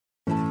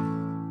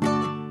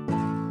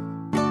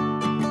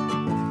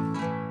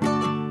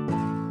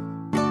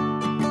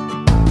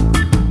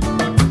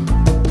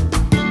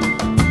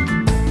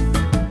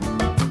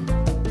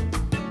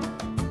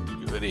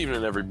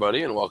afternoon,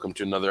 everybody, and welcome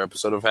to another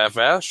episode of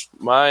Half-Assed.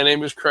 My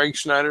name is Craig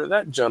Schneider.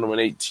 That gentleman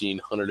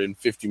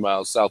 1,850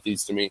 miles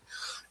southeast of me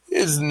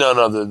is none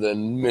other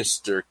than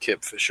Mr.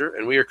 Kip Fisher,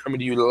 and we are coming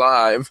to you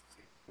live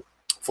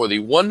for the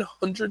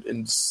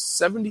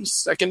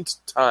 172nd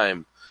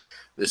time,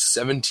 the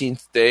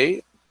 17th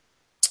day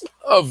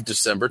of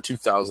December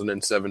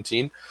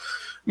 2017.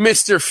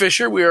 Mr.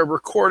 Fisher, we are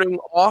recording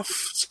off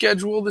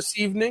schedule this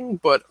evening,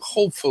 but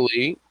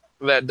hopefully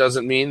that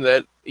doesn't mean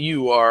that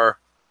you are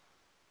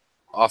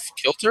off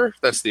kilter.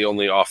 That's the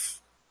only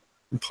off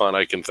pun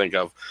I can think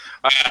of.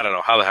 I don't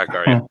know. How the heck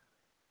are you?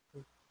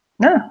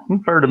 Yeah,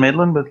 I'm fair to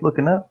middling, but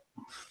looking up.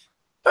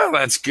 Well,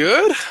 that's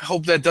good.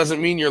 Hope that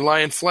doesn't mean you're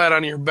lying flat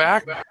on your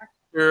back.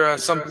 You're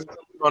something's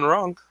gone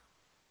wrong.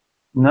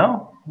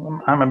 No,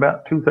 I'm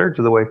about 2/3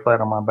 of the way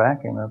flat on my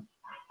back and an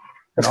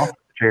off the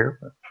chair.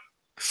 But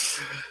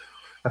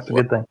that's a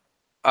good thing.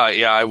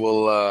 Yeah, I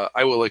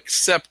will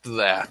accept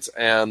that,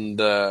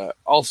 and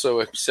also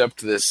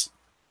accept this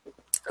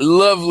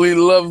lovely,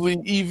 lovely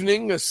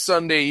evening, a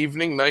Sunday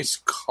evening, nice,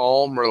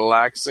 calm,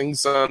 relaxing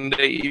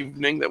Sunday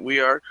evening that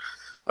we are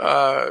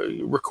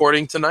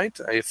recording tonight.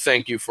 I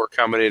thank you for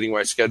accommodating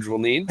my schedule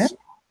needs. Yeah,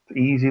 it's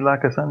easy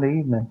like a Sunday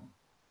evening.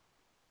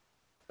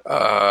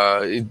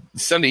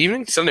 Sunday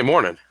evening? Sunday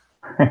morning.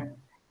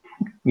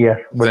 Yes,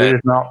 but it is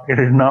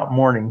not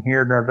morning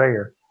here nor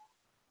there.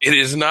 It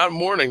is not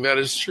morning. That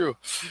is true.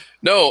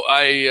 No,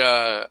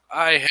 I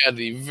had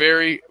the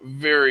very,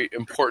 very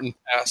important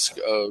task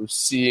of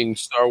seeing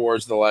Star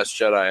Wars: The Last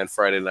Jedi on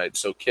Friday night.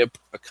 So Kip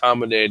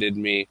accommodated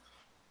me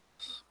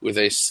with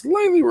a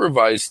slightly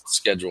revised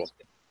schedule.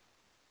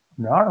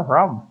 Not a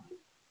problem.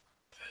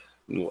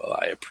 Well,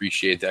 I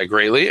appreciate that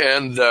greatly,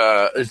 and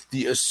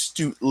the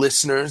astute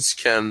listeners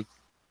can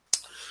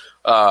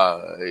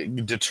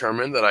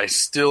determine that I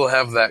still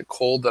have that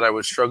cold that I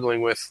was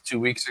struggling with 2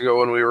 weeks ago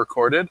when we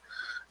recorded.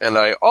 And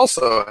I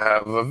also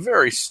have a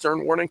very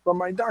stern warning from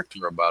my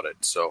doctor about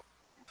it. So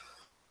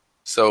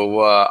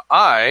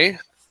I,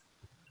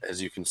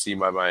 as you can see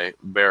by my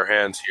bare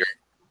hands here,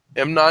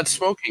 am not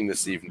smoking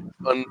this evening,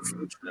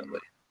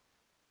 unfortunately.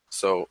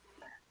 So,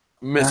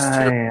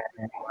 Mr.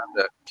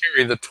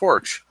 carry the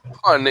torch,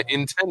 pun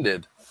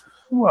intended.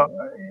 Well,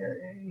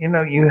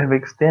 you have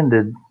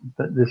extended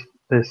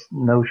this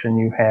notion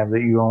you have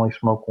that you only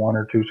smoke 1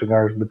 or 2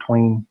 cigars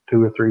between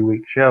 2 or 3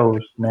 week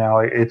shows. Now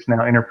it's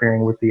now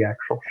interfering with the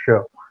actual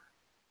show.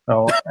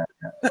 So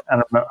I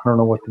don't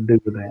know what to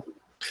do with that.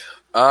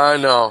 I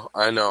know.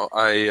 I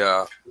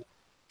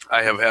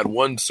have had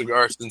 1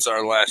 cigar since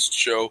our last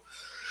show,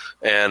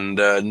 and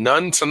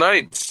none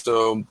tonight.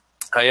 So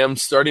I am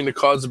starting to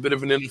cause a bit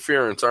of an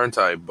interference, aren't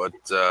I? But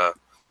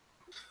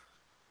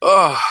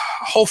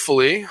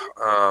hopefully,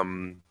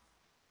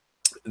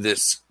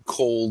 this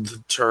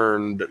cold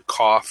turned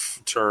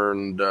cough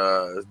turned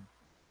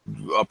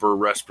upper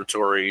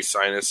respiratory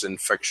sinus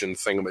infection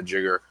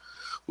thingamajigger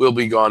will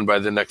be gone by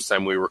the next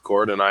time we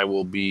record, and I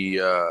will be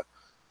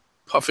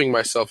puffing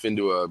myself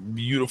into a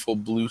beautiful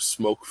blue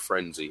smoke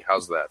frenzy.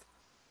 How's that?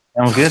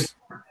 Sounds good.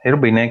 It'll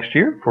be next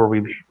year before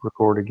we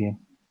record again.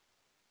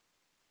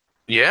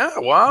 Yeah,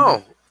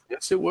 wow.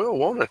 Yes, it will,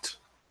 won't it?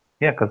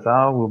 Yeah, because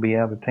I will be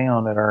out of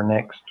town at our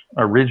next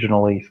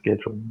originally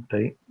scheduled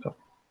date. So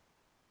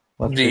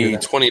the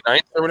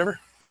 29th or whatever?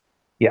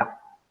 Yeah.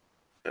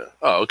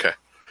 Oh, okay.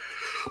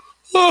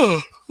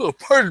 Oh,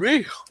 pardon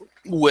me.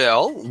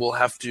 Well, we'll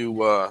have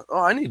to...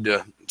 I need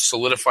to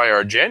solidify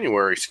our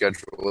January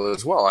schedule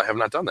as well. I have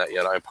not done that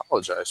yet. I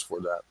apologize for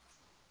that.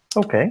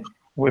 Okay.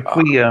 If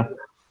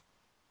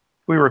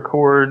we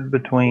record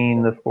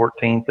between the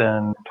 14th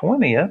and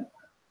 20th,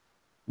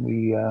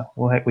 we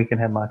can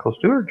have Michael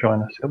Stewart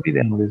join us. He'll be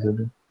down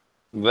visiting.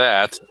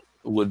 That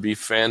would be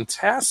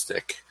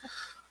fantastic.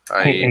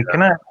 Hey,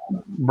 can I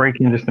break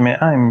in just a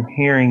minute? I'm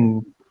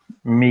hearing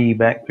me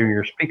back through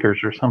your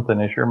speakers or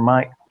something. Is your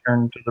mic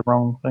turned to the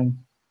wrong thing?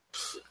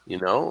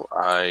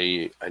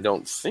 I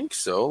don't think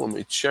so. Let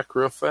me check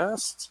real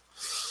fast.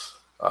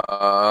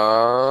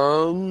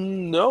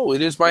 No,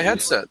 it is my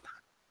headset.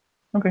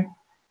 Okay.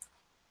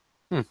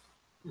 I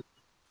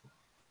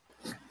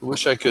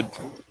wish I could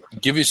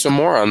give you some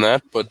more on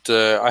that, but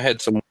I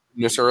had some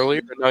weakness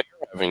earlier, and now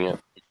you're having it.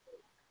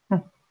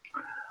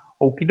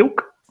 Okie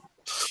doke.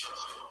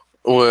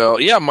 Well,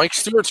 yeah, Mike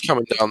Stewart's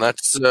coming down. That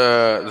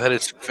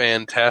is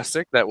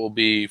fantastic. That will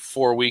be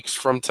 4 weeks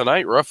from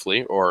tonight,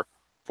 roughly, or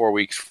 5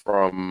 weeks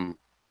from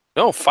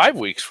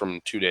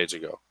 2 days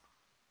ago.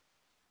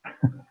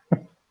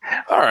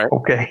 All right.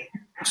 Okay.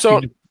 So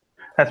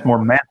that's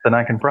more math than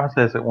I can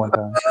process at one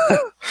time.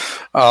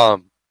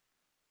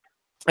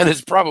 And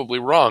it's probably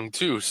wrong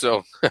too.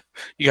 So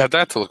you got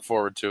that to look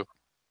forward to.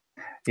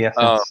 Yes.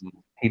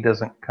 He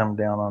doesn't come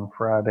down on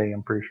Friday.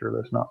 I'm pretty sure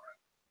that's not right.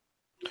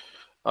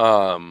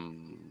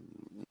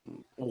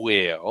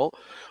 Well,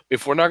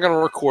 if we're not going to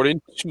record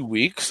in 2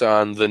 weeks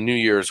on the New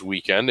Year's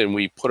weekend and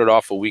we put it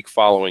off a week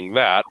following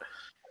that,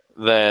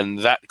 then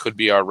that could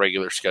be our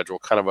regular schedule,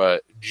 kind of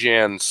a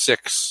Jan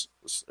 6th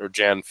or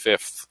Jan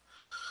 5th,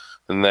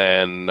 and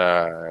then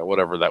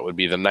whatever that would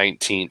be, the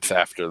 19th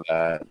after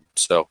that.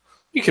 So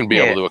You can be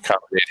able Yeah, to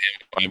accommodate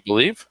him, I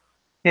believe.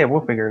 yeah,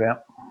 we'll figure it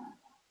out.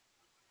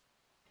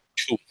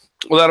 Cool.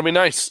 Well, that'll be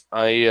nice.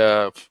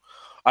 I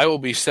will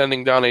be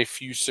sending down a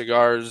few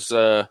cigars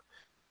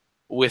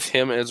with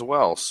him as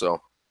well.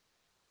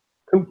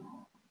 Cool.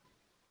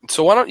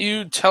 So why don't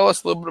you tell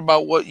us a little bit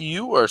about what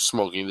you are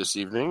smoking this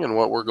evening and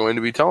what we're going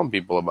to be telling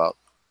people about?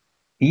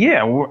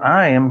 Yeah, well,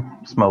 I am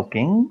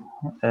smoking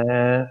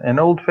an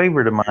old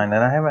favorite of mine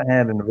that I haven't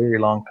had in a very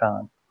long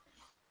time.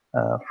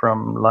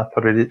 From La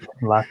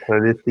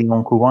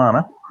Tradicion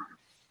Cubana,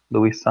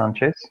 Luis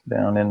Sanchez,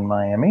 down in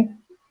Miami.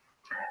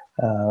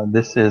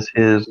 This is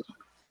his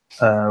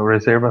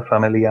Reserva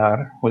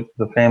Familiar with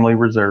the family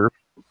reserve,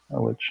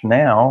 which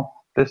now,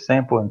 this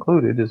sample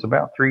included, is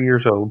about 3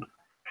 years old.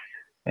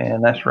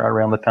 And that's right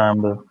around the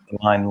time the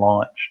line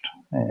launched.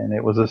 And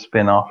it was a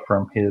spinoff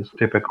from his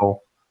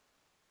typical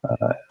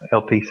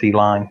LTC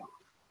line.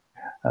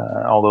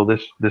 Although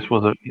this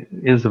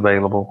is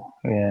available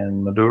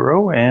in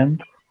Maduro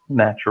and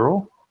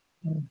natural.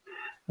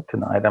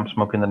 Tonight I'm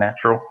smoking the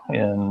natural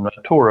in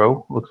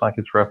Toro. Looks like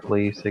it's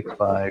roughly 6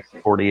 by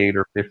 48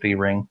 or 50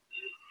 ring.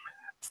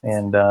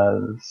 And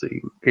let's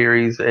see,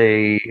 carries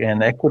an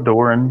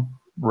Ecuadorian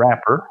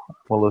wrapper.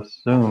 We'll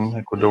assume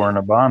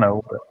Ecuadorian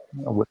Habano, but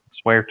I wouldn't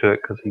swear to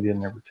it because he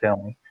didn't ever tell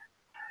me.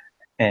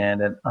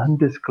 And an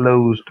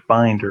undisclosed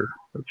binder,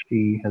 which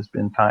he has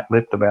been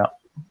tight-lipped about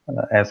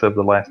as of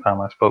the last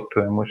time I spoke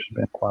to him, which has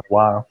been quite a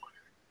while.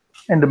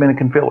 And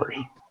Dominican fillers.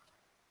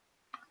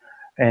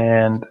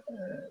 And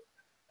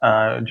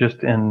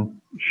just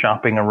in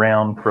shopping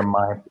around from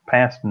my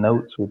past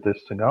notes with this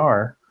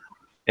cigar,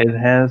 it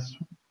has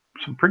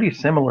some pretty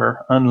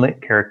similar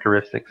unlit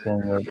characteristics in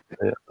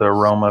the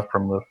aroma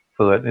from the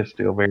foot is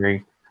still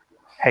very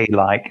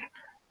hay-like.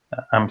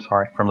 I'm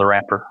sorry, from the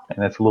wrapper,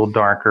 and it's a little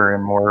darker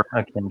and more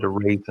akin to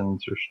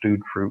raisins or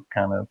stewed fruit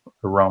kind of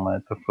aroma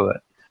at the foot.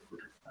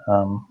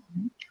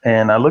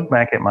 And I look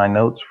back at my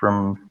notes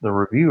from the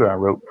review I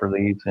wrote for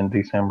these in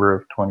December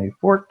of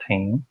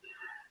 2014,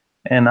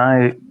 and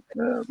I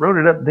wrote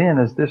it up then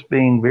as this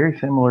being very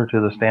similar to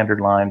the standard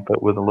line,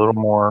 but with a little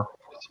more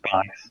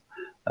spice.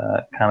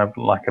 Kind of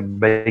like a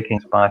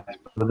baking spice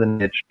with a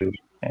niche to it.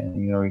 And,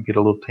 you get a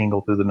little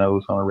tingle through the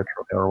nose on a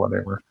retro or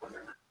whatever.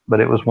 But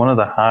it was one of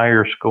the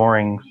higher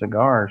scoring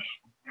cigars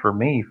for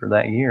me for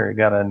that year. It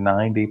got a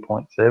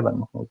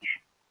 90.7,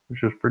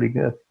 which was pretty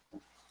good.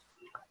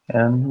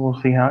 And we'll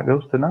see how it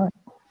goes tonight.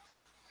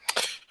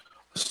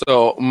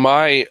 So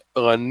my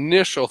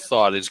initial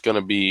thought is going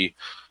to be,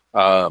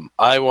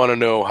 I want to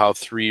know how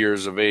 3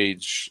 years of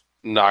age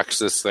knocks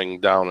this thing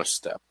down a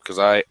step, because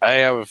I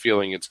have a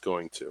feeling it's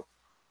going to.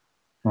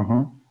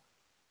 Mm-hmm.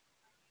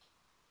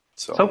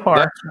 So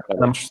far,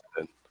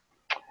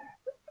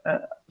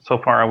 so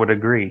far I would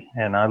agree.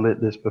 And I lit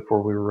this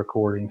before we were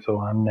recording,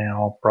 so I'm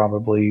now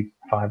probably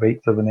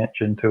 5/8 of an inch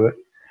into it,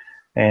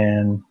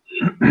 and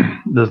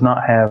does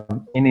not have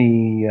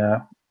any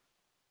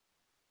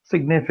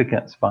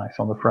significant spice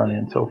on the front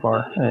end so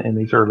far in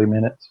these early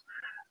minutes.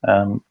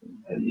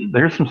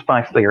 There's some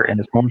spice there, and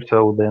it's more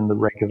so than the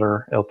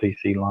regular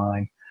LTC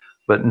line,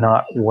 but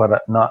not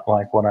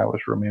like what I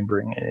was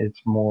remembering.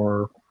 It's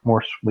more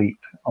sweet,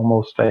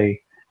 almost a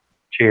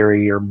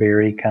cherry or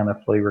berry kind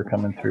of flavor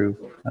coming through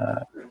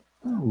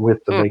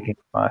with the baking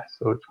spice.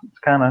 So it's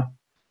kind of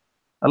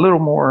a little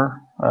more.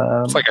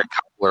 It's like a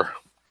cobbler.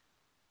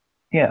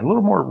 Yeah, a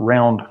little more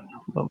round.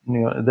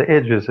 The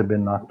edges have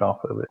been knocked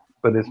off of it,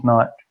 but it's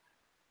not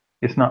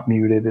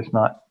muted. It's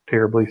not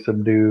terribly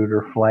subdued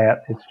or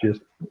flat. It's just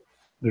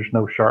there's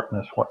no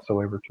sharpness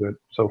whatsoever to it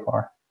so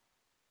far.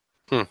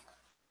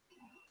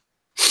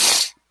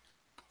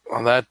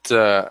 Well,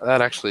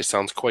 that actually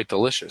sounds quite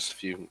delicious.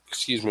 If you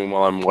excuse me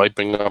while I'm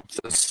wiping up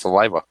the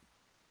saliva.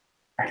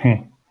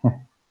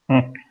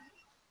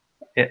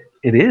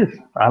 It is.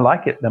 I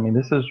like it. I mean,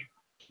 this is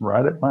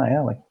right up my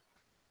alley.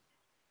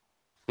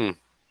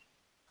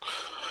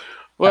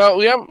 Well,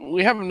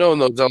 we haven't known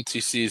those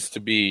LTCs to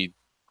be,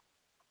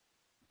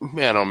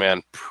 man, oh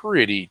man,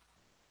 pretty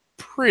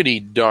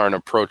darn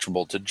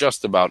approachable to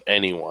just about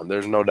anyone.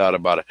 There's no doubt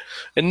about it.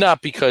 And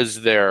not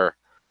because they're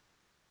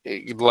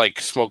like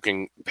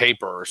smoking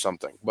paper or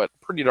something, but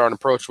pretty darn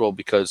approachable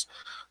because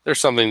there's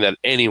something that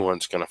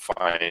anyone's going to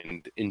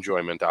find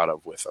enjoyment out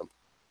of with them.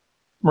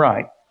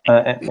 Right.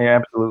 You're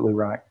absolutely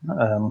right.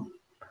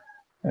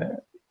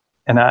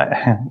 And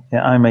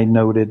I'm a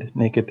noted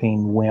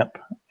nicotine wimp,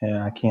 and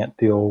I can't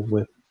deal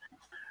with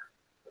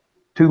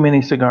too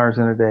many cigars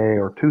in a day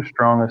or too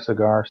strong a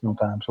cigar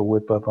sometimes will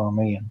whip up on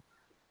me. And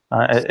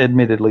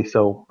admittedly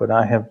so, but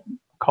I have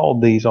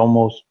called these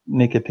almost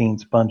nicotine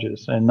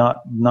sponges, and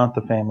not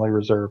the family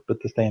reserve,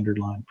 but the standard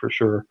line for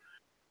sure,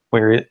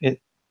 where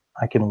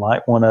I can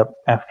light one up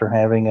after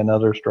having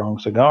another strong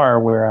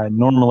cigar where I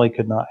normally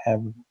could not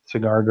have a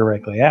cigar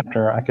directly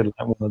after. I could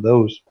light one of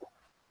those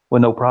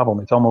with no problem.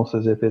 It's almost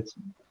as if it's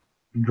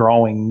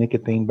drawing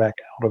nicotine back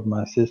out of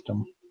my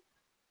system.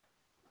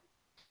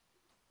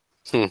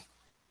 And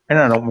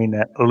I don't mean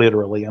that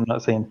literally. I'm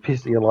not saying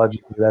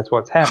physiologically that's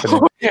what's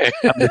happening. Okay.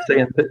 I'm just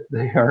saying that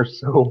they are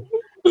so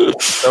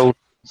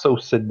so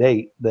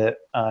sedate that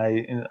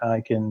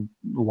I can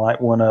light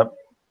one up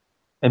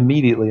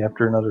immediately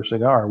after another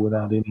cigar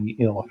without any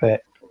ill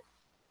effect.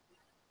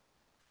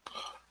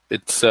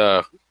 It's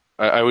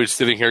I was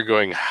sitting here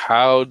going,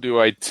 how do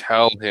I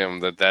tell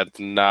him that that's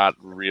not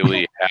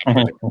really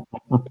happening?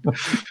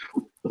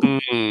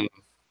 Hmm.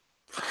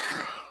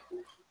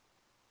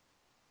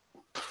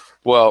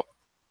 Well,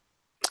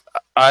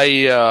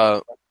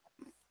 I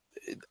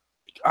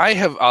I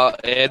have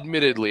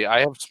admittedly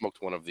I have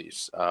smoked one of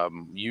these.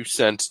 You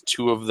sent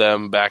two of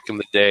them back in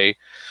the day.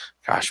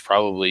 Gosh,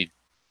 probably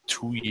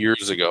 2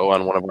 years ago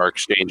on one of our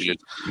exchanges,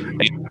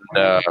 and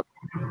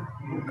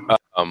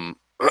um,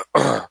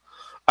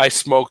 I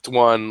smoked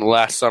one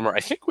last summer. I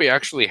think we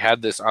actually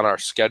had this on our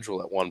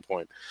schedule at one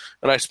point,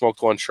 and I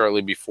smoked one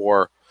shortly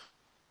before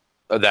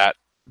that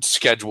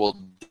scheduled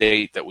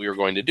date that we were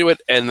going to do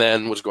it, and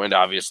then was going to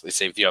obviously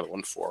save the other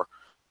one for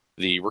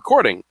the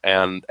recording.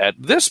 And at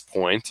this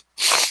point,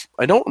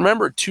 I don't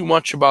remember too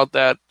much about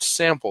that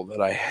sample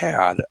that I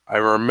had. I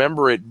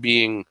remember it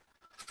being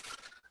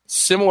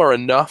similar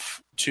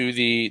enough to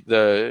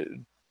the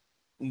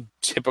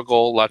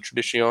typical La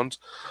Tradicions,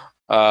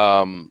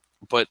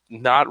 but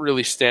not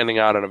really standing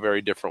out in a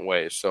very different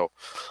way. So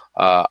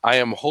I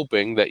am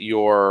hoping that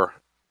your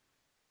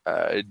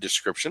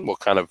description will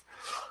kind of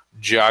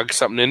jog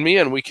something in me,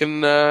 and we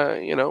can,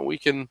 we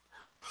can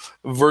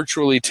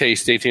virtually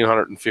taste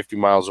 1,850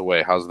 miles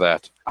away. How's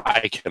that?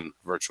 I can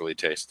virtually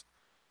taste.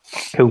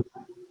 Cool.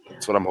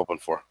 That's what I'm hoping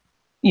for.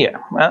 Yeah,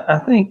 I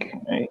think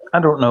I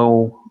don't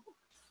know.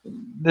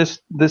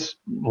 This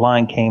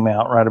line came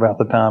out right about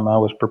the time I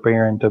was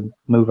preparing to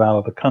move out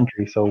of the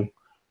country, so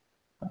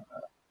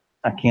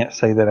I can't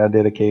say that I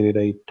dedicated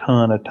a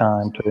ton of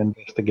time to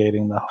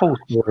investigating the whole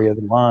story of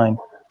the line.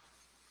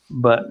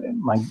 But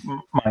my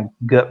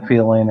gut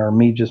feeling, or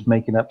me just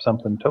making up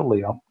something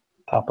totally off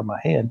the top of my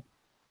head,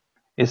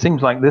 it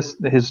seems like this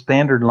his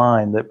standard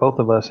line that both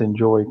of us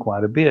enjoy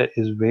quite a bit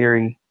is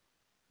very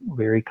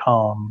very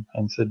calm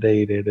and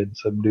sedated and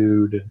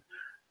subdued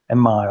and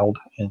mild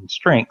in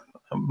strength,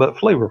 but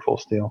flavorful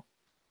still.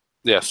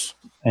 Yes.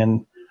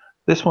 And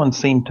this one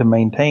seemed to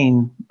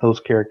maintain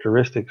those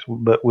characteristics,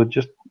 but with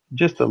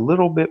just a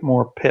little bit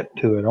more pep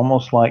to it,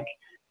 almost like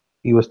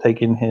he was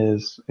taking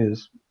his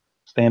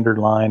standard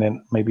line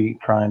and maybe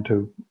trying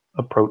to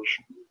approach,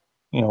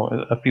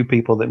 a few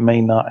people that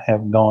may not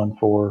have gone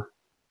for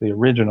the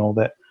original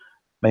that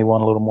may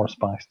want a little more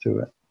spice to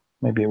it.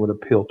 Maybe it would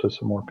appeal to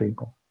some more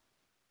people.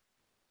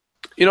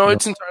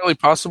 It's entirely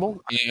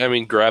possible. I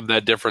mean, grab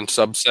that different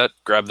subset,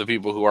 grab the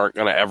people who aren't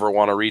going to ever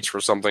want to reach for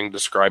something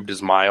described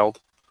as mild.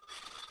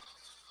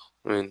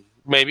 I mean,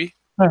 maybe.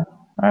 I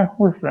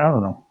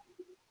don't know.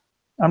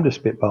 I'm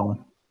just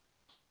spitballing.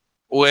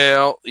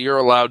 Well, you're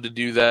allowed to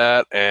do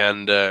that,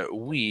 and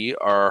we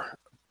are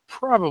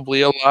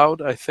probably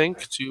allowed, I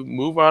think, to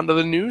move on to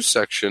the news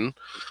section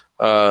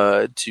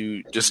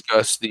to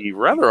discuss the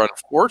rather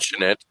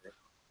unfortunate,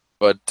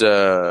 but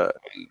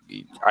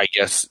I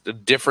guess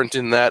different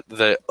in that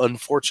the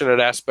unfortunate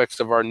aspects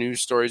of our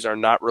news stories are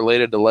not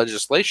related to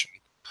legislation.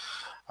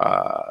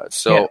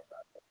 So Yeah.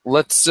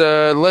 let's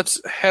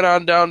head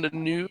on down to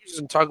news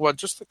and talk about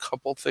just a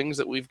couple things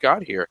that we've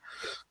got here,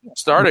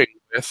 starting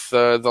with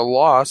the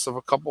loss of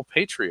a couple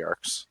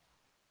patriarchs.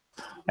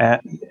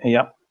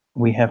 Yep.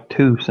 We have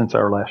two since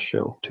our last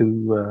show.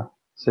 Two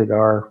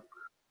cigar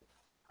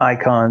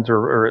icons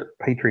or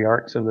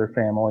patriarchs of their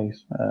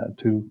families.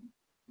 Two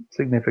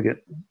significant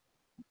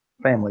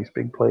families,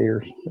 big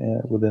players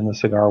within the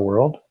cigar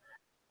world.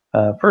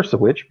 First of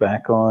which,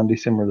 back on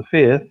December the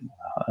 5th,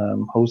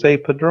 Jose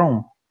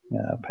Padron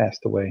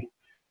passed away.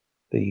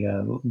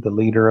 The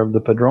leader of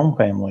the Padron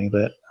family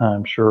that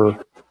I'm sure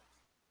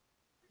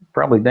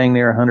probably dang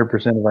near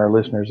 100% of our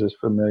listeners is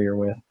familiar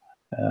with.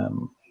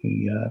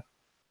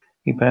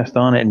 He passed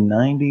on at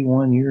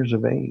 91 years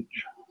of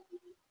age.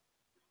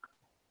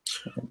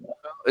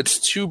 It's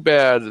too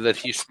bad that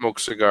he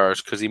smoked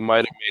cigars because he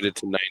might have made it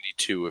to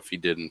 92 if he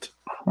didn't.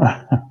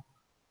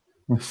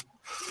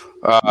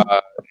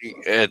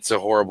 It's a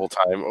horrible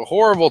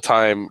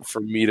time for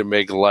me to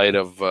make light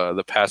of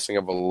the passing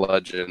of a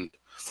legend,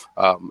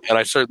 and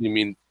I certainly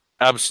mean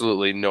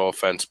absolutely no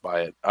offense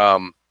by it.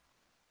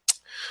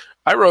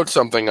 I wrote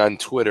something on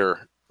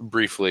Twitter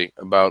briefly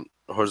about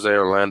Jose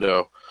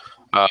Orlando,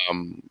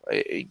 and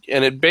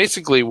it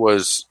basically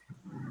was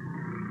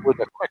with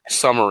a quick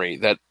summary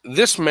that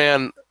this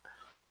man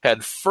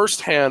had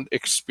firsthand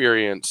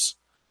experience,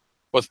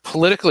 both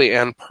politically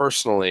and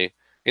personally,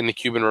 in the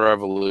Cuban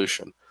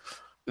Revolution.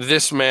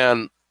 This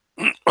man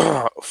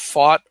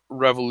fought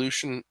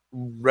revolutionaries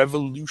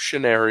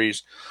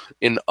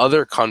in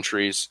other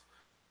countries,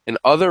 in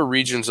other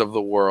regions of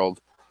the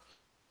world,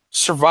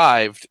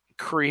 survived,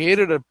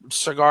 created a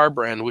cigar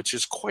brand which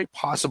is quite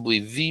possibly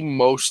the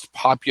most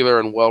popular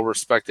and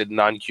well-respected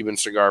non-Cuban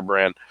cigar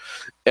brand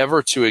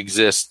ever to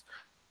exist,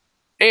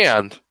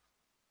 and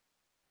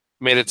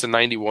made it to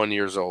 91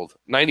 years old.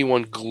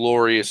 91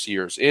 glorious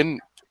years in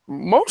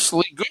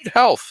mostly good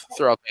health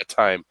throughout that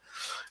time.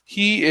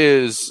 He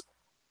is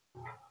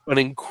an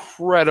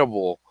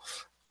incredible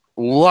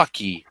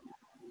lucky,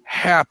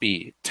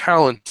 happy,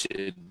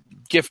 talented,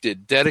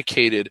 gifted,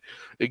 dedicated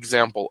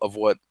example of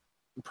what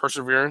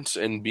perseverance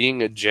and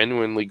being a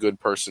genuinely good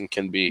person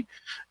can be.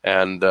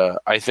 And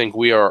I think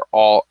we are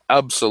all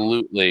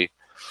absolutely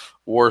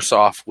worse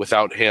off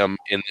without him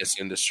in this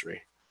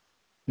industry.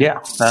 Yeah,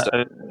 It's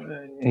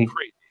he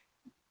crazy.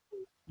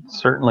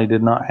 certainly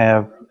did not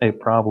have a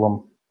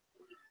problem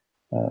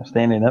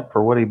standing up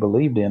for what he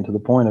believed in, to the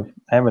point of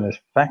having his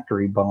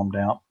factory bombed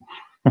out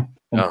in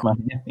Yeah.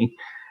 Miami.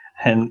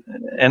 And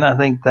and I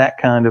think that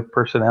kind of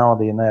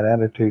personality and that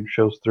attitude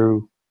shows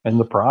through in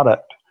the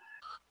product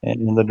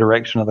and in the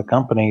direction of the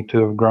company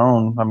to have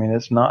grown. I mean,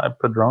 it's not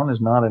Padron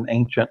is not an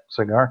ancient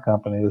cigar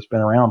company that's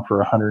been around for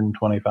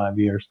 125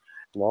 years,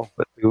 Well,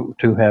 but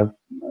to have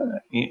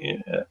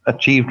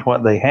achieved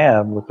what they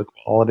have with the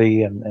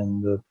quality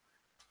and the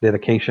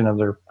dedication of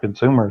their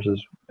consumers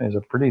is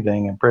a pretty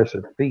dang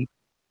impressive feat.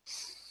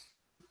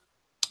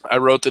 I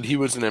wrote that he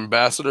was an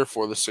ambassador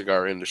for the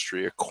cigar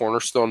industry, a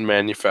cornerstone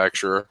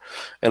manufacturer,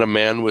 and a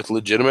man with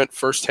legitimate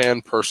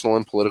firsthand personal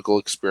and political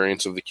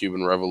experience of the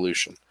Cuban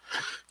Revolution.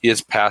 He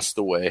has passed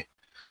away.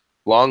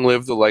 Long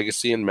live the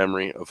legacy and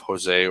memory of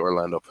Jose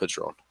Orlando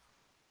Padron.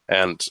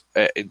 And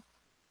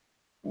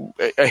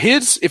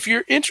if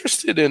you're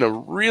interested in a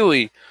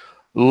really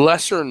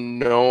lesser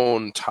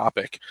known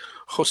topic,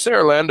 Jose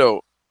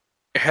Orlando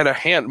had a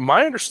hand.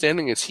 My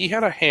understanding is he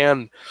had a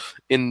hand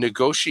in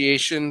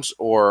negotiations,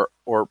 or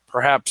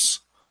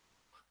perhaps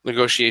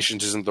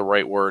negotiations isn't the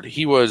right word.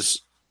 He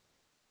was,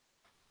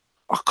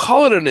 I'll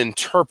call it an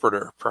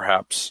interpreter,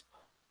 perhaps,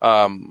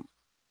 a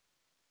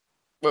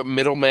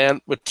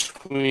middleman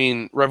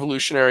between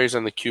revolutionaries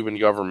and the Cuban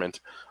government.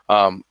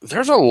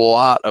 There's a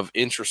lot of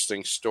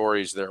interesting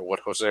stories there, what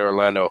Jose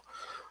Orlando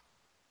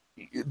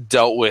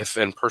dealt with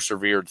and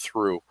persevered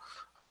through.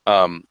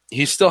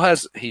 He still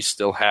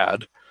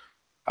had,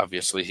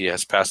 obviously he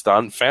has passed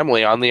on,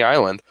 family on the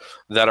island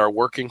that are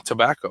working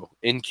tobacco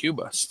in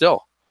Cuba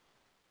still.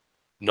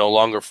 No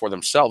longer for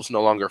themselves,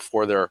 no longer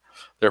for their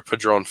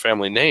Padron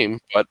family name,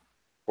 but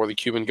for the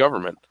Cuban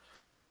government.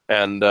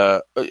 And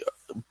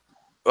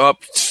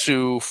up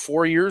to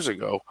 4 years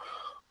ago,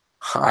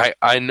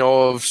 I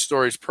know of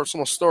stories,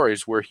 personal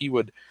stories, where he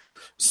would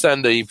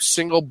send a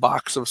single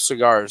box of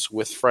cigars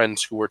with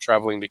friends who were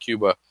traveling to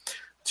Cuba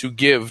to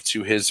give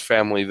to his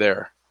family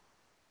there.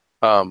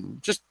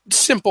 Just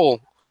simple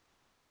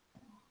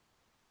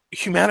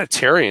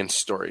humanitarian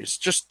stories,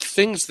 just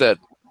things that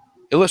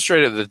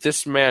illustrated that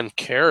this man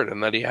cared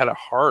and that he had a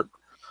heart,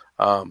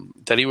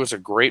 that he was a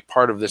great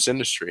part of this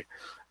industry.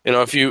 You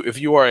know, if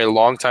you are a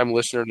longtime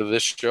listener to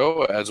this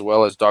show as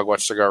well as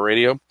Dogwatch Cigar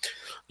Radio,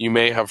 you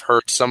may have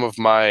heard some of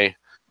my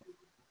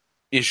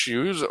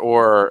issues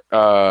or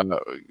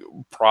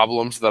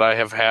problems that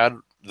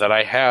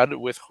I had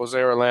with Jose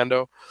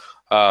Orlando.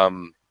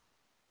 Um,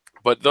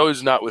 but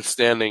those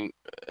notwithstanding,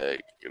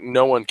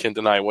 no one can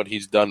deny what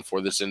he's done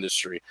for this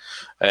industry,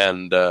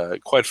 and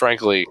quite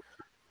frankly,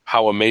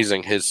 how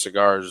amazing his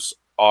cigars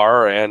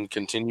are and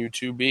continue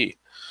to be.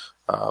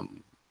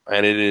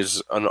 And it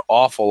is an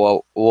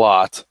awful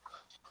lot,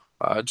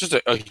 just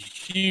a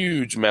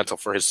huge mantle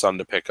for his son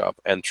to pick up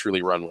and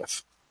truly run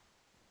with.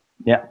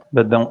 Yeah,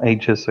 but don't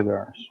age his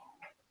cigars.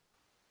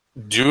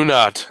 Do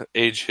not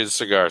age his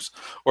cigars,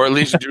 or at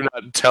least do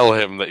not tell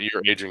him that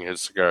you're aging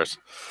his cigars.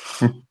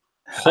 I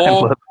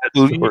love that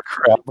Holy story.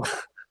 crap.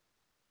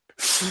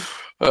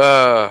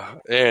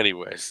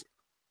 Anyways,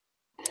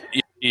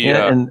 he,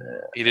 Yeah, and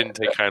he didn't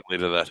take kindly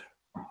to that.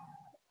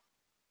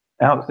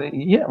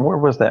 yeah, where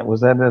was that?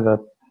 Was that at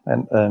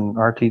an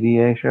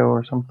RTDA show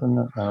or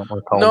something? I don't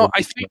recall No, the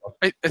I think details.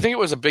 I think it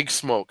was a Big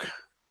Smoke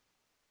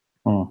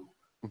Hmm.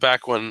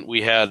 back when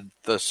we had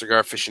the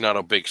Cigar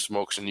Aficionado Big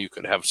Smokes and you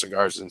could have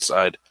cigars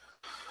inside.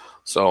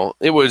 So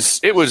it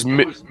was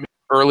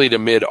early to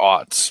mid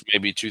aughts,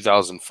 maybe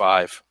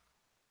 2005.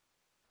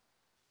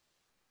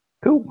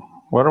 Cool.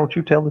 Why don't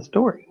you tell the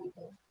story?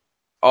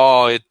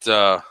 Oh,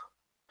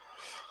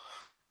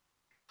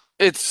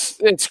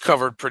 it's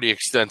covered pretty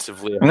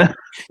extensively.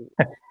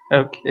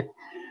 Okay.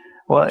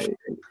 Well,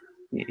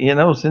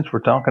 since we're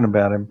talking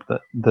about him,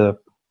 the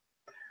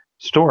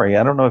story.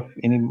 I don't know if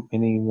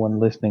anyone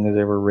listening has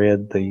ever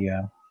read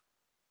the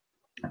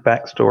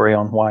backstory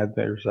on why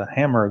there's a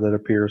hammer that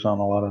appears on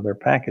a lot of their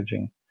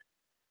packaging.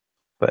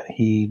 But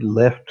he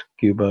left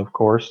Cuba, of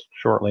course,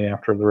 shortly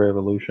after the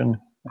revolution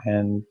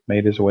and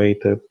made his way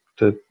to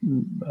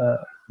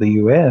the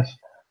U.S.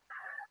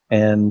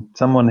 And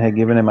someone had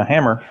given him a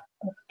hammer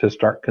to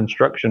start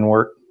construction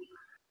work.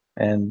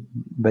 And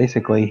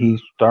basically, he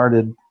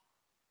started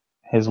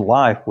his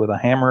life with a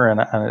hammer, and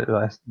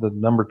the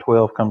number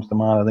 12 comes to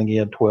mind. I think he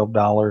had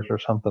 $12 or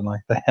something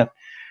like that,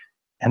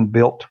 and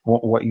built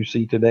what you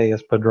see today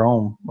as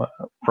Padron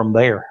from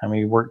there. I mean,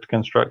 he worked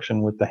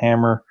construction with the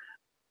hammer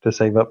to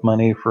save up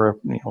money for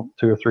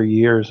 2 or 3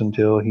 years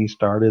until he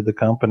started the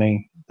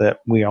company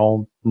that we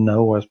all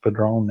know as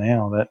Padron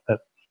now.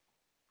 That's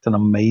an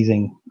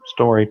amazing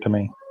story to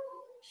me.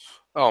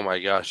 Oh my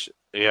gosh.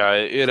 Yeah,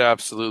 it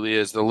absolutely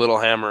is. The Little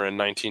Hammer in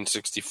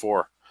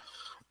 1964.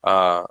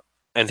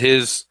 And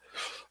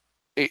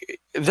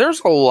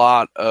there's a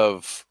lot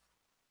of,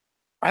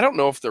 I don't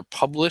know if they're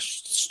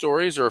published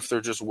stories or if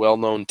they're just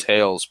well-known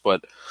tales,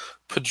 but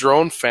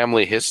Padron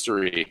family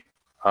history,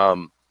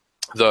 um,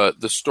 the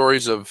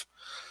stories of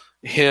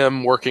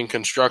him working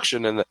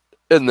construction and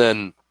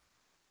then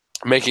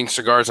making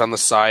cigars on the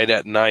side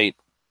at night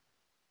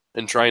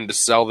and trying to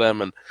sell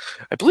them, and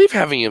I believe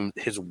having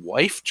his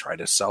wife try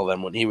to sell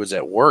them when he was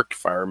at work,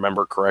 if I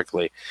remember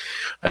correctly,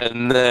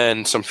 and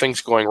then some things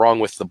going wrong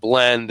with the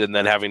blend, and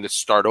then having to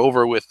start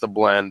over with the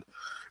blend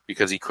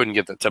because he couldn't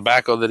get the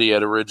tobacco that he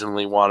had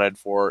originally wanted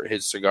for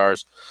his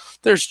cigars.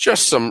 There's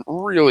just some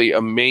really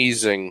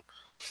amazing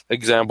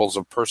examples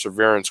of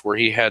perseverance where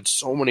he had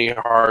so many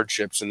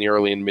hardships in the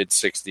early and mid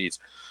 60s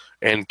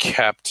and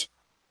kept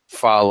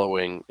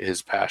following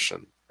his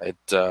passion.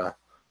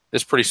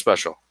 It's pretty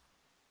special.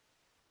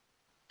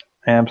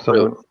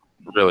 Absolutely.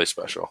 Really, really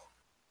special.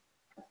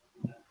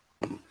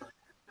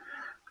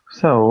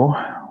 So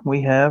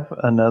we have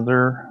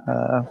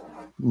another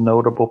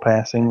notable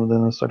passing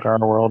within the cigar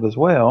world as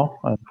well,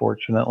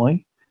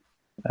 unfortunately.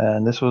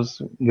 And this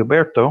was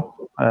Gilberto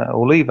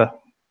Oliva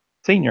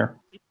Sr.,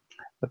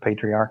 the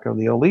patriarch of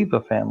the Oliva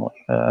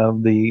family,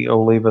 of the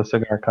Oliva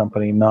Cigar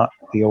Company, not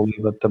the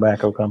Oliva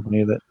Tobacco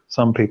Company that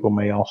some people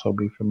may also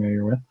be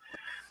familiar with.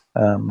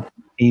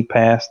 He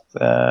passed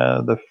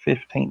the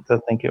 15th, I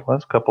think it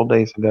was, a couple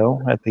days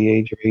ago at the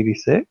age of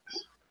 86.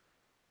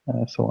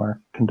 So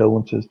our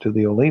condolences to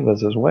the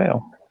Olivas as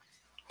well.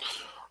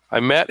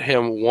 I met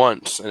him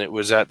once, and it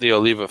was at the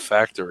Oliva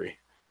factory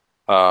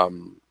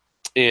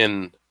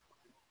in,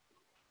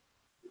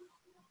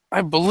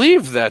 I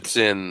believe that's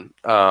in,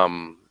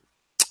 oh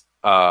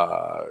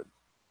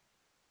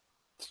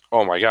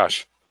my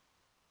gosh,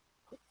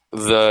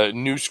 the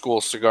New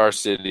School Cigar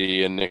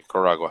City in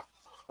Nicaragua,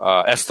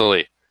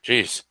 Esteli.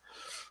 Jeez.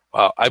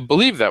 I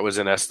believe that was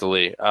in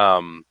Esteli.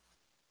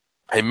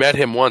 I met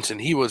him once, and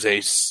he was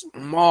a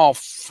small,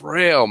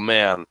 frail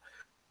man,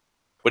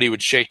 but he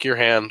would shake your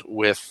hand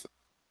with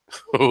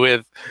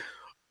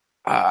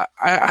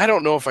I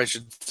don't know if I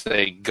should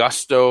say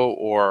gusto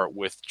or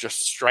with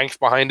just strength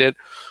behind it,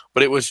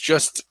 but it was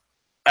just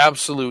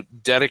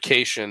absolute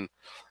dedication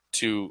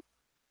to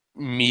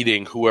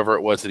meeting whoever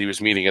it was that he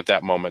was meeting at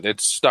that moment.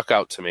 It stuck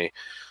out to me.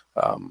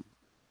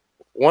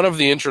 One of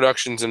the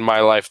introductions in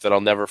my life that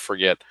I'll never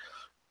forget,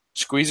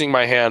 squeezing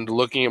my hand,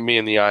 looking at me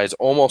in the eyes,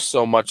 almost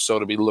so much so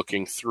to be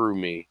looking through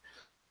me.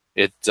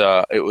 It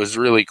was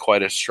really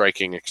quite a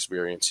striking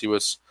experience. He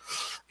was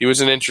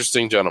an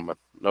interesting gentleman,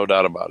 no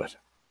doubt about it.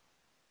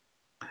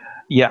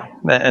 Yeah,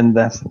 and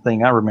that's the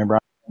thing. I remember I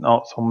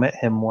also met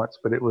him once,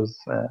 but it was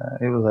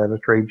at a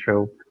trade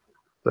show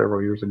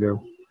several years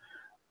ago.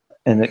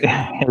 And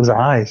his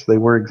eyes, they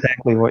were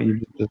exactly what you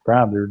just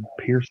described. They're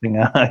piercing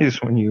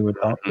eyes when you would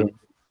talk to him.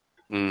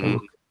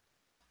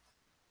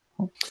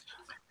 Mm-hmm.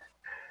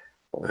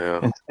 Yeah.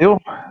 And still,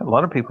 a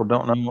lot of people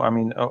don't know. I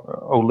mean,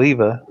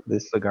 Oliva,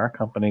 this cigar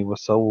company,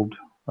 was sold.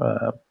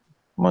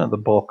 One of the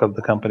bulk of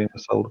the company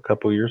was sold a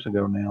couple years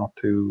ago now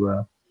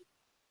to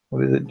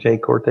what is it, Jay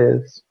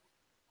Cortez?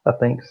 I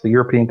think it's the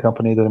European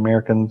company that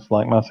Americans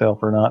like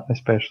myself are not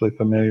especially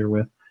familiar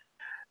with.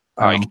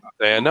 I can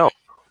say I know.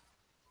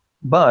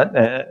 But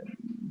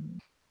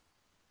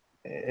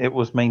it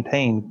was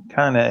maintained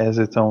kind of as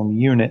its own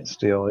unit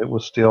still. It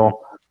was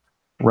still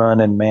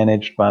run and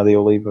managed by the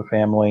Oliva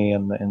family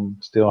and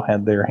still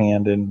had their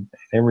hand in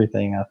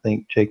everything. I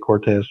think Jay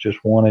Cortez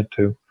just wanted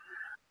to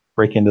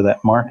break into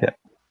that market.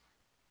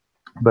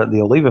 But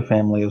the Oliva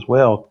family as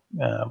well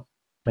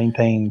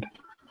maintained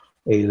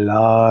a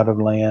lot of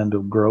land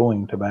of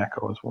growing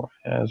tobacco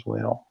as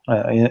well.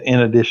 In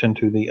addition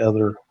to the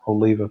other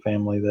Oliva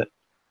family that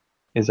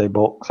is a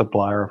bulk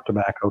supplier of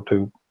tobacco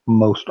to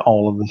most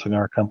all of the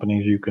cigar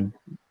companies you can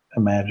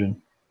imagine.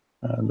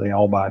 They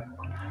all buy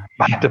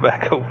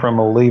tobacco from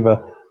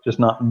Oliva, just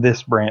not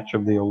this branch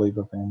of the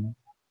Oliva family.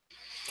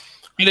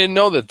 I didn't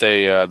know that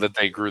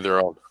they grew their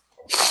own.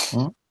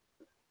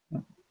 Mm-hmm.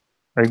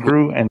 They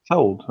grew and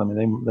sold. I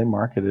mean, they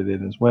marketed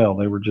it as well.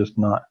 They were just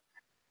not.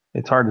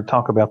 It's hard to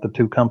talk about the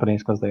two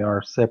companies because they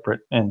are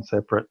separate,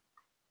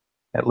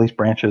 at least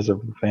branches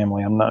of the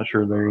family. I'm not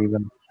sure they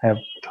even have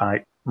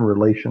tight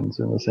relations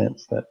in the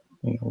sense that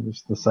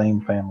it's the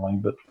same family,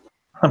 but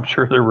I'm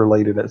sure they're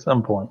related at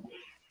some point.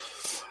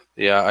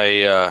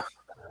 Yeah,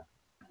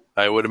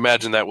 I would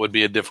imagine that would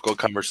be a difficult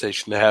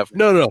conversation to have.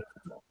 No,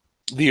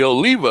 the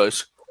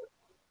Olivas,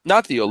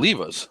 not the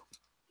Olivas.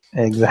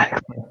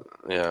 Exactly.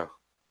 Yeah.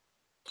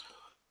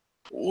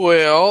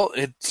 Well,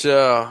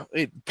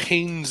 it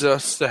pains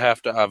us to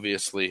have to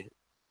obviously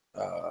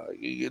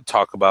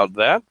talk about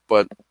that,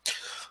 but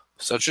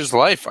such is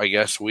life, I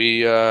guess.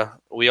 We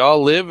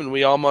all live and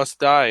we all must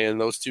die,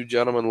 and those two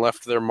gentlemen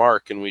left their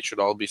mark, and we should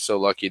all be so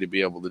lucky to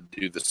be able to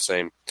do the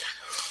same.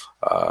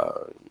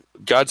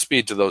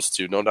 Godspeed to those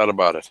two, no doubt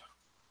about it.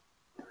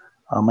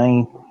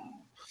 Amen.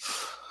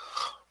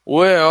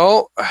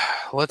 Well,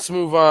 let's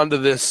move on to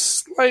this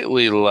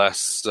slightly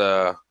less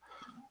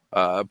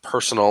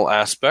personal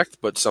aspect,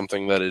 but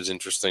something that is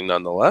interesting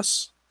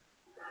nonetheless.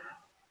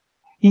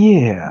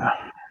 Yeah.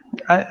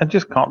 I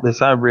just caught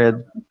this. I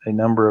read a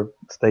number of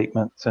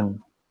statements and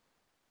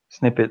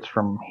snippets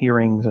from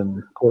hearings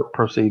and court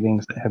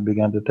proceedings that have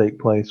begun to take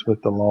place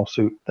with the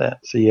lawsuit that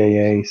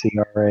CAA,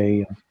 CRA,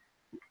 and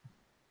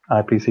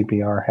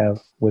IPCPR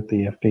have with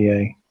the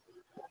FDA.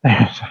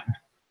 There's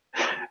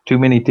too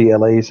many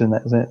TLAs in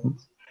that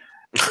sentence.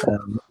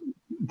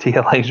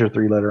 TLAs are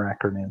three-letter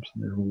acronyms.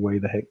 They're way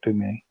the heck too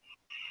many.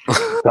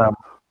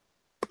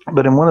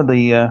 But in one of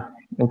the,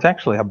 it's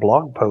actually a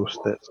blog post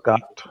that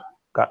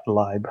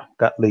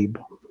Gottlieb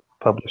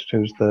published,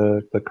 who's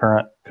the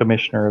current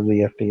commissioner of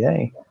the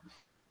FDA.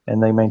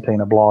 And they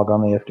maintain a blog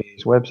on the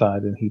FDA's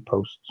website, and he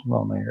posts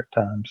on there at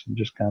times and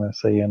just kind of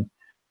saying,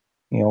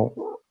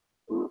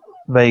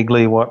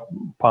 vaguely what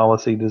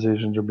policy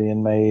decisions are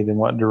being made and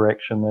what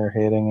direction they're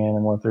heading in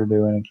and what they're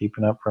doing and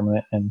keeping up from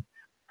it. And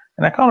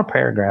I caught a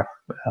paragraph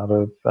out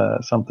of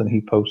something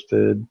he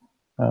posted.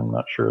 I'm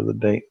not sure of the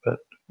date, but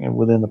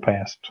within the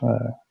past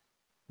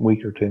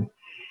week or two.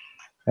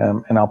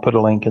 And I'll put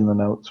a link in the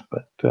notes,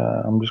 but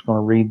I'm just going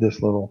to read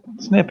this little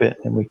snippet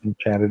and we can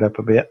chat it up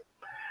a bit.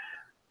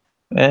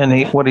 And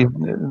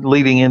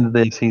leading into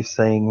this, he's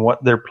saying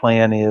what their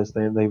plan is.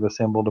 They've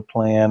assembled a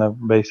plan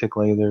of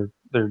basically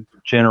their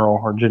general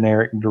or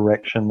generic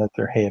direction that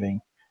they're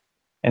heading.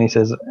 And he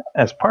says,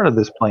 as part of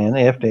this plan, the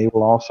FDA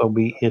will also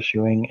be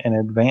issuing an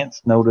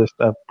advance notice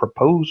of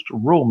proposed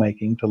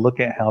rulemaking to look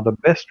at how to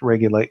best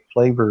regulate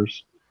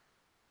flavors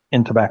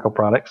in tobacco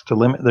products to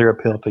limit their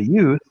appeal to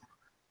youth,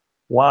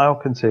 while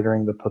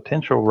considering the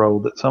potential role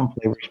that some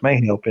flavors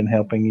may help in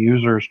helping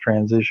users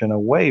transition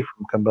away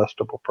from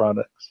combustible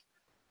products.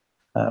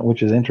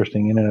 Which is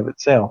interesting in and of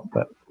itself,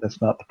 but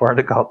that's not the part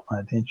that caught my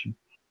attention.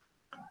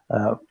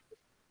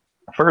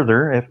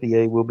 Further,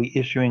 FDA will be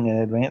issuing an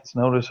advance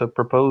notice of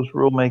proposed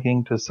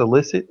rulemaking to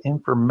solicit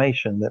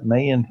information that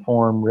may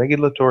inform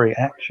regulatory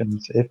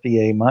actions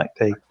FDA might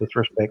take with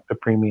respect to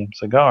premium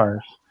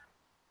cigars,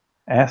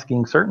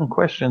 asking certain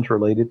questions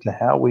related to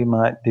how we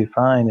might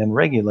define and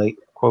regulate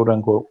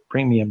quote-unquote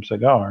premium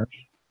cigars,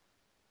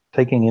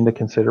 taking into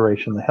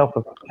consideration the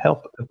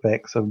health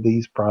effects of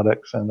these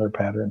products and their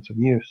patterns of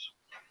use.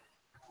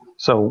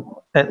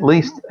 So at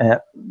least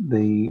at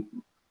the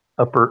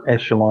upper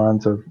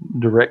echelons of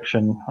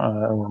direction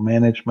or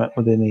management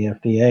within the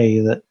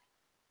FDA, that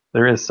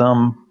there is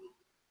some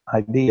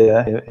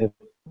idea, if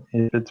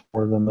it's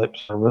more than lip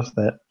service,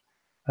 that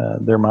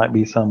there might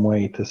be some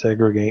way to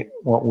segregate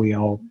what we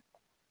all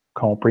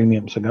call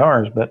premium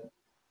cigars. But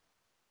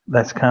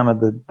that's kind of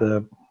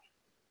the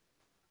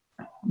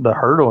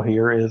hurdle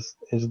here is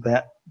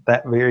that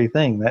very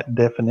thing, that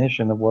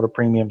definition of what a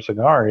premium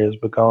cigar is,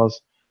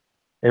 because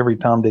every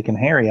Tom, Dick, and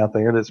Harry out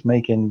there that's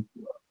making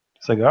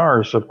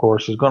cigars, of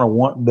course, is going to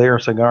want their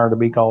cigar to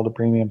be called a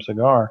premium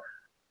cigar.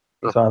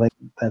 So I think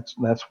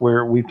that's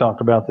where we've talked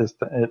about this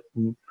at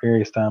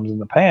various times in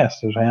the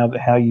past, is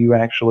how you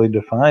actually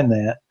define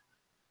that.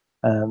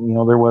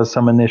 There was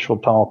some initial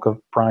talk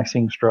of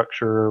pricing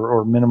structure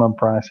or minimum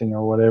pricing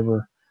or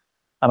whatever.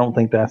 I don't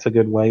think that's a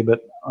good way,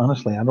 but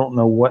honestly, I don't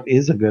know what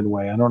is a good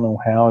way. I don't know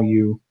how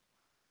you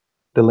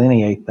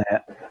delineate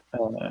that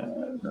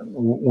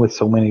with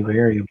so many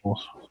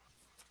variables.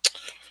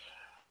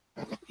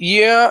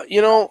 Yeah,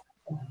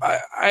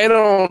 I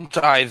don't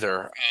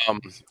either.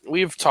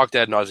 We've talked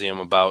ad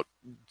nauseum about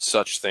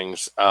such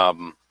things.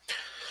 But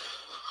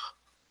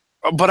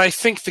I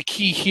think the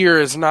key here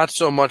is not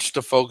so much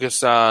to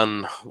focus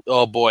on,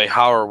 oh boy,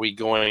 how are we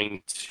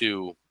going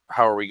to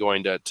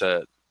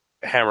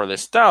hammer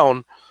this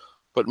down,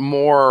 but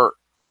more,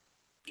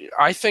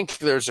 I think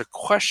there's a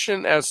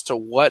question as to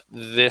what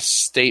this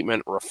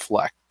statement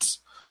reflects.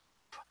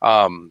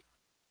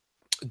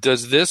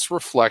 Does this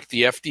reflect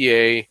the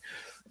FDA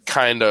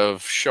kind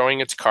of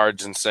showing its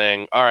cards and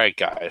saying, all right,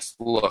 guys,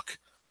 look,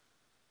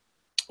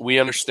 we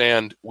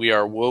understand we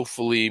are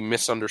woefully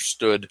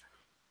misunderstood.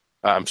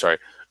 I'm sorry,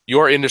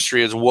 your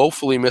industry is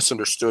woefully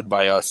misunderstood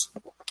by us,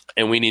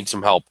 and we need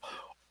some help.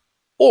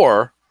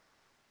 Or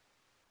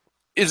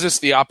is this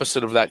the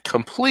opposite of that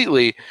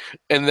completely,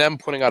 and them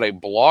putting out a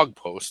blog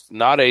post,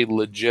 not a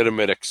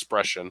legitimate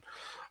expression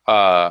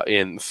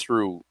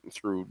through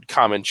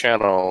common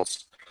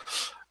channels,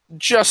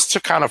 just to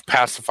kind of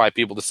pacify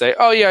people to say,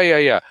 oh,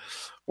 yeah,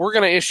 we're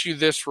going to issue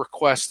this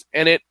request,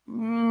 and it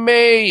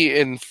may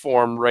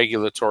inform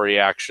regulatory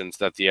actions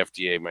that the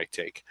FDA might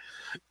take.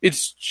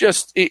 It's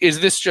just, is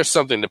this just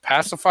something to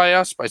pacify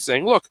us by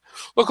saying, look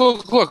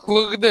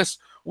at this,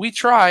 we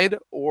tried,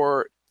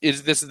 or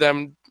is this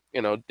them,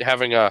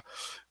 having a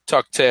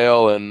tuck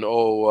tail and,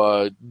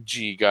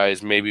 gee,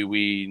 guys, maybe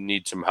we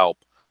need some help?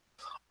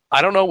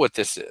 I don't know what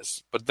this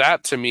is, but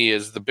that to me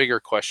is the bigger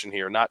question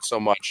here, not so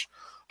much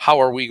how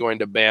are we going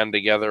to band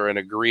together and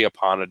agree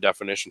upon a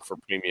definition for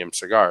premium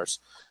cigars,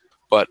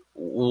 but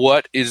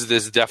what is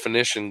this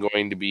definition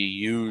going to be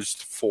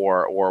used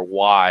for, or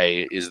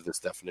why is this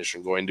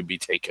definition going to be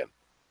taken?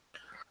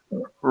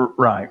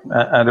 Right.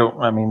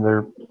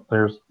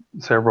 There's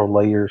several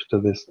layers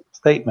to this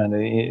statement.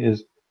 It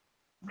is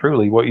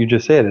truly what you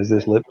just said. Is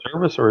this lip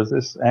service, or is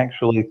this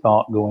actually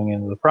thought going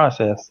into the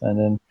process? And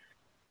then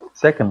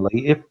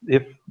Secondly,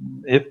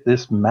 if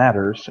this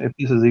matters, if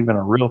this is even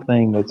a real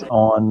thing that's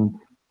on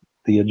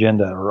the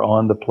agenda or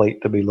on the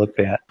plate to be looked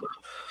at,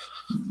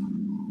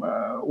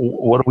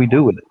 what do we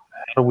do with it?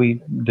 How do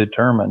we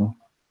determine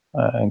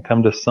and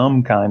come to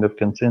some kind of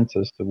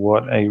consensus of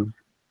what a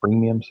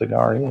premium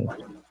cigar is?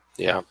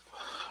 Yeah,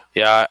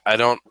 yeah. I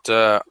don't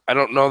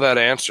know that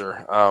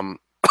answer.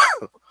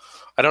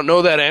 I don't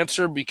know that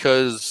answer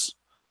because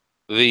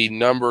the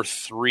number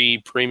 3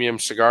 premium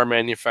cigar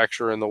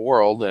manufacturer in the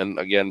world, and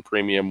again,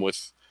 premium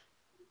with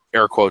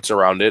air quotes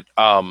around it,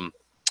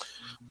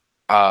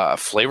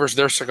 flavors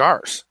their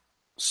cigars.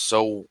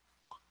 So,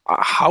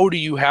 how do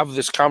you have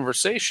this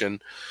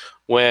conversation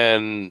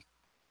when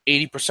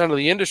 80% of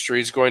the industry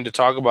is going to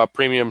talk about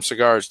premium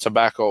cigars,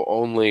 tobacco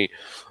only,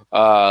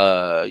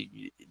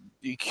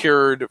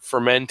 cured,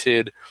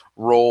 fermented,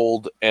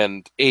 rolled,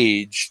 and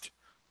aged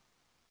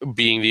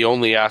being the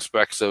only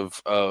aspects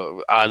of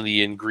on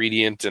the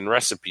ingredient and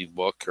recipe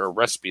book or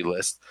recipe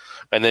list,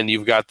 and then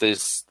you've got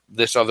this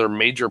other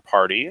major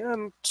party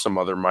and some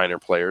other minor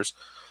players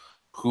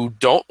who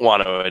don't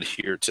want to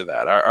adhere to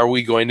that. Are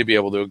we going to be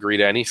able to agree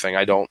to anything?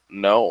 I don't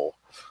know.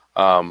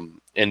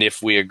 And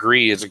if we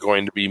agree, is it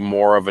going to be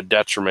more of a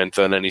detriment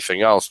than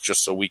anything else,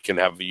 just so we can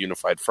have a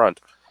unified front?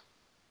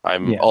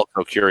 I'm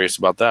also curious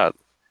about that.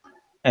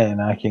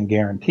 And I can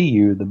guarantee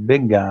you the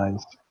big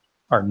guys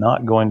are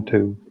not going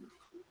to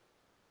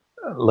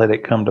let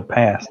it come to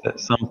pass that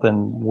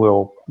something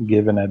will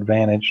give an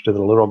advantage to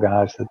the little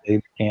guys that they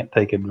can't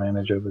take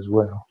advantage of as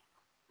well.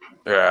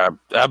 Yeah,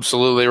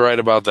 absolutely right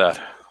about that.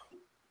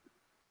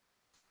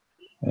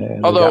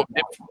 And Although,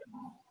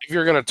 if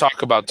you're going to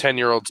talk about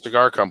 10-year-old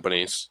cigar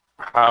companies,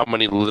 how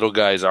many little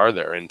guys are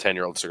there in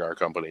 10-year-old cigar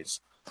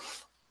companies?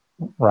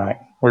 Right.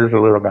 Where's the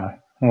little guy?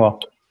 Well,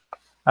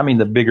 I mean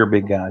the big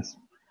guys.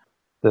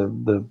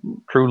 The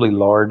truly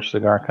large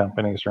cigar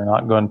companies are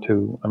not going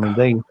to. I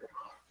mean,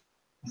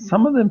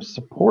 some of them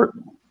support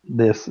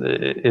this,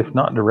 if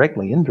not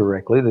directly,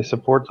 indirectly. They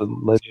support the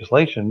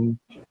legislation,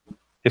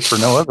 if for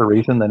no other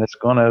reason than it's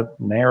going to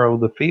narrow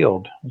the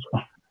field. It's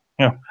going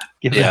to,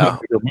 give them a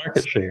bigger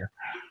market share.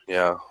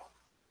 Yeah.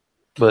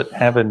 But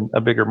having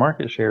a bigger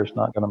market share is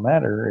not going to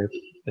matter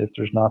if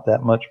there's not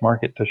that much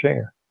market to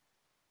share.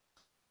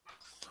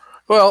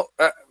 Well,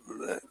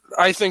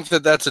 I think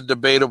that's a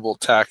debatable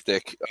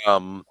tactic,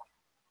 and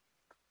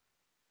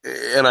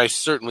I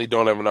certainly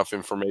don't have enough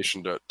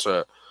information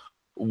to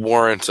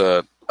warrant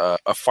a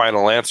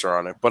final answer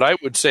on it. But I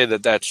would say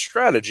that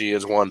strategy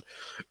is one,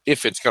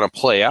 if it's going to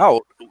play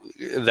out,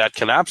 that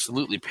can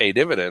absolutely pay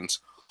dividends.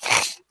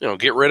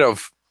 Get rid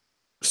of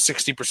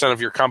 60%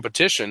 of your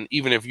competition,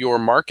 even if your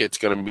market's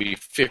going to be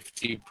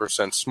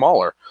 50%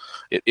 smaller,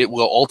 it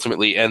will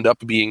ultimately end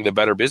up being the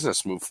better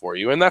business move for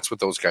you. And that's what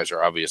those guys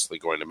are obviously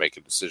going to make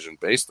a decision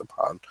based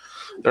upon.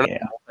 They're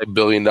not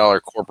multi-billion-dollar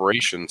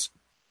corporations.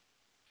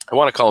 I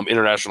want to call them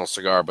International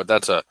Cigar, but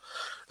that's a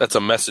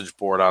message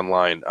board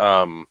online.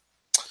 Who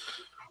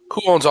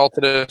owns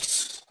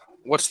Altadis?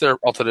 What's their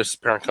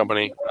Altadis parent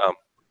company?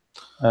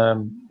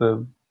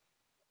 The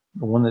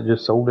one that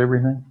just sold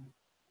everything?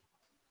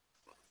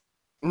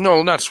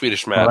 No, not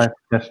Swedish Match. Oh,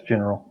 that's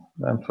General.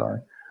 I'm sorry.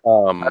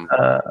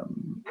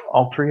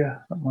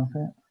 Altria, something like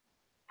that.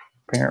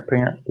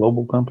 Parent,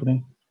 global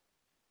company.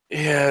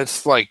 Yeah,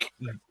 it's like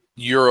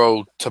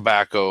Euro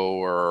Tobacco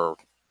or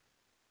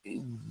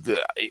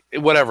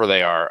whatever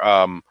they are.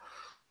 I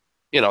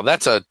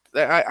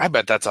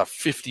bet that's a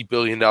 $50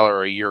 billion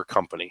a year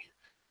company.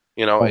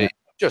 It's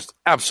just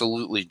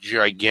absolutely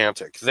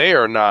gigantic. They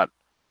are not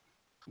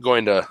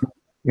going to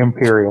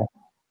Imperial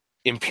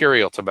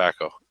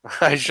Tobacco.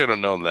 I should have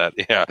known that.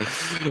 Yeah.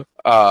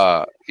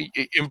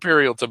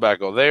 Imperial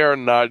Tobacco. They are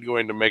not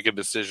going to make a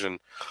decision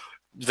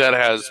that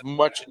has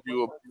much to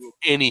do with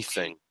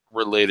anything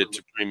related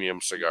to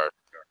premium cigar.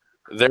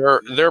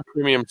 Their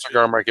premium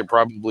cigar market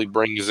probably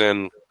brings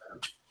in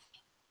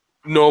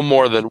no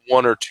more than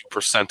 1 or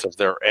 2% of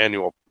their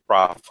annual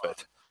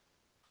profit.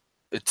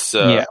 It's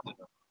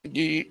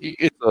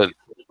it's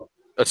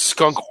a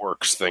skunk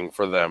works thing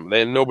for them.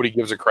 Nobody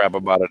gives a crap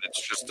about it.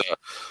 It's just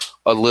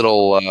a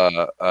little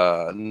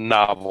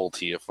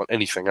novelty, if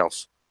anything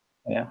else.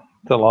 Yeah,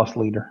 the lost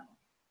leader.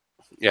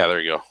 Yeah, there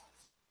you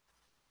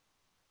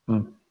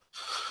go.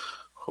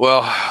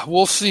 Well,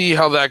 we'll see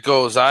how that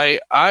goes. I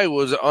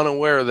was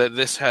unaware that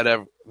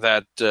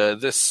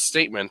this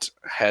statement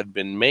had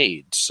been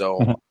made,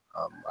 so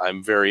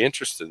I'm very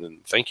interested,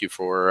 and thank you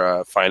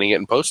for finding it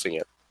and posting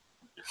it.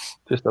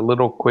 Just a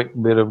little quick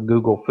bit of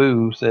Google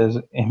Foo says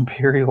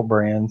Imperial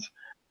brands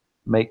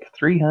make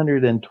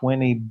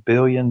 320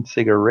 billion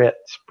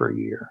cigarettes per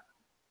year,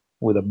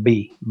 with a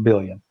B,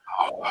 billion.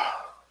 Oh.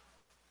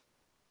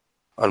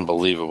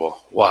 Unbelievable!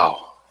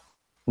 Wow.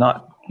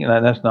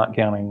 That's not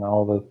counting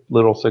all the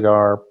little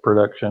cigar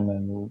production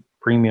and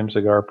premium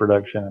cigar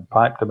production and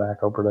pipe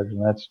tobacco production.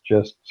 That's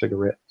just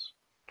cigarettes.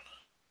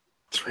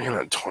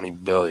 320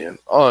 billion.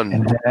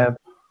 And have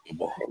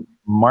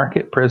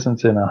market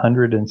presence in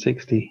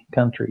 160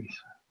 countries.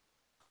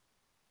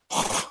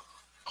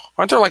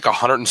 Aren't there like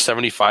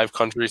 175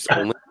 countries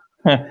only?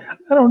 I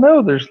don't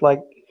know. There's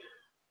like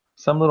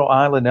some little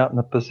island out in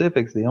the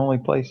Pacific's the only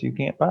place you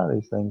can't buy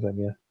these things, I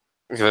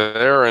guess.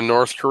 They're in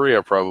North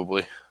Korea,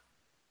 probably.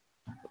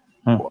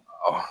 Hmm.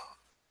 Wow.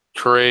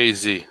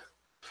 Crazy.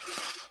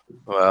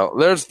 Well,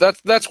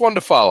 that's one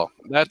to follow.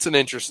 That's an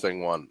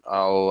interesting one.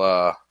 I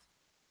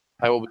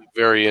will be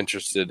very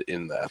interested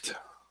in that.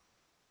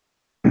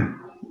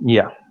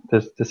 Yeah,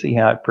 to see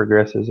how it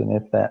progresses and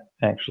if that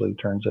actually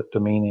turns up to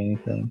mean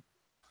anything.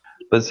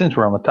 But since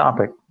we're on the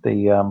topic,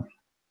 the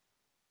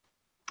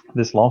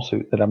this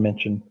lawsuit that I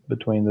mentioned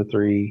between the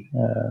three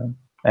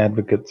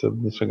advocates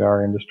of the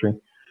cigar industry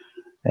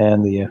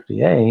and the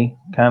FDA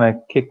kind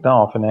of kicked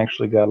off and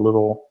actually got a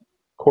little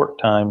court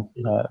time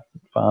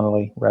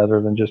finally,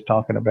 rather than just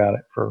talking about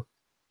it for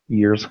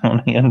years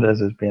on end as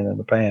it's been in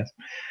the past.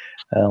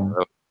 Um,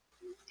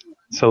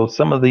 so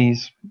some of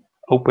these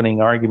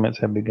opening arguments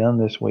have begun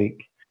this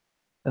week.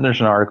 And there's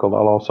an article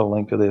I'll also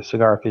link to this.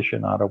 Cigar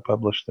Aficionado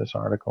published this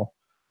article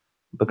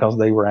because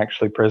they were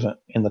actually present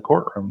in the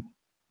courtroom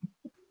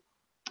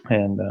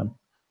and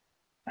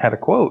had a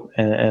quote.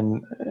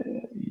 And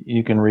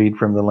you can read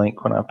from the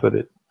link when I put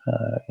it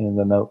in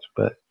the notes.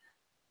 But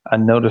I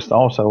noticed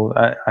also,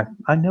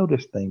 I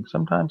noticed things.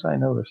 Sometimes I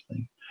notice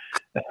things.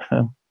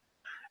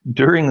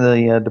 During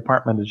the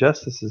Department of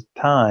Justice's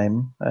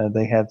time,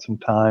 they had some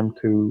time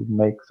to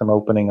make some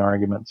opening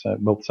arguments.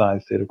 Both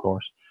sides did, of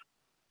course.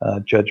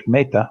 Judge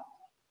Mehta,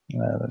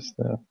 that's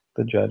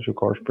the judge, of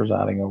course,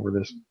 presiding over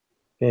this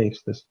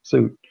case, this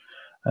suit,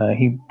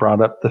 he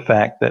brought up the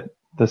fact that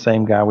the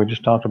same guy we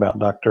just talked about,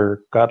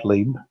 Dr.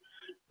 Gottlieb,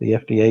 the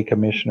FDA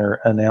commissioner,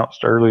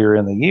 announced earlier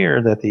in the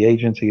year that the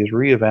agency is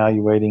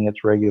reevaluating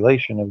its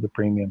regulation of the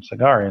premium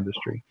cigar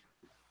industry.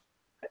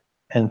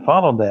 And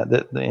followed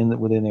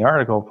within the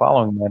article,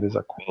 following that is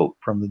a quote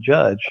from the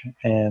judge,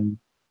 and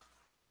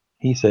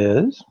he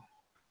says,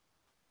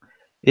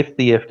 "If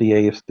the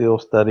FDA is still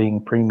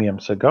studying premium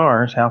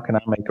cigars, how can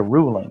I make a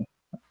ruling?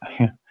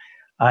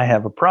 I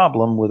have a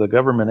problem with a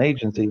government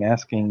agency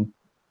asking,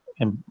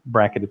 in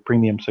bracketed,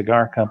 premium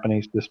cigar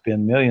companies to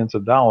spend millions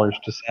of dollars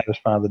to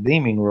satisfy the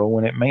deeming rule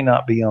when it may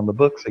not be on the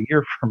books a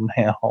year from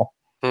now."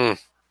 Hmm.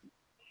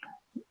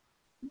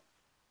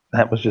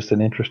 That was just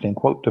an interesting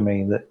quote to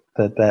me. That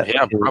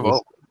Yeah,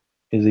 bravo.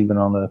 is even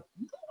on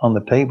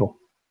the table,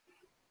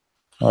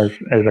 or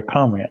as a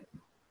comment.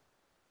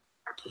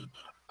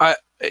 I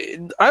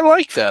I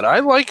like that. I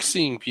like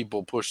seeing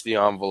people push the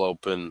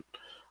envelope and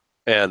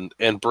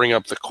bring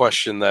up the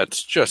question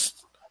that's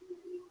just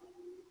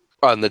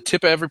on the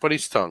tip of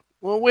everybody's tongue.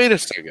 Well, wait a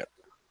second.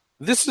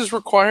 This is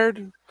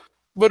required,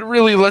 but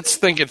really, let's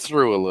think it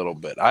through a little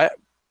bit. I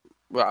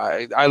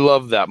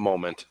love that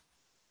moment.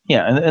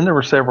 Yeah, and there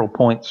were several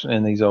points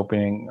in these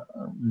opening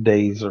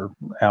days or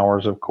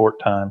hours of court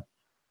time.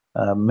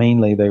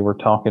 Mainly, they were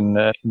talking.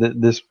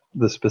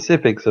 The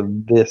specifics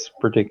of this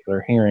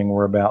particular hearing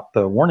were about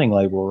the warning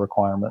label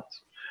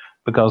requirements,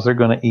 because they're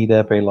going to eat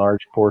up a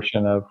large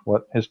portion of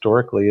what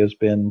historically has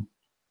been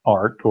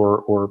art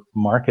or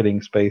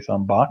marketing space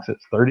on boxes.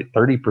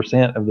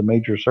 30% of the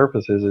major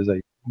surfaces is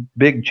a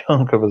big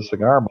chunk of a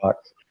cigar box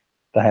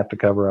to have to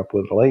cover up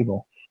with a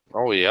label.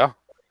 Oh yeah.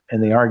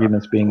 And the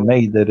argument's being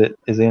made that it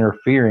is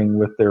interfering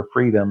with their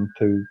freedom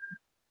to,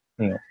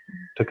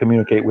 to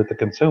communicate with the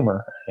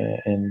consumer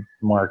in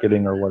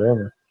marketing or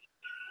whatever.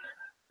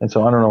 And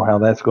so I don't know how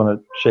that's going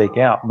to shake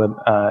out, but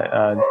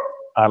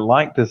I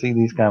like to see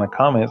these kind of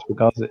comments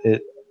because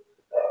it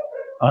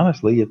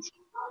honestly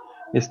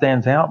it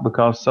stands out,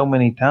 because so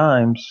many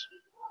times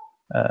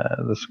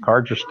the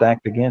cards are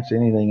stacked against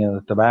anything in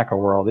the tobacco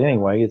world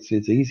anyway. It's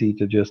easy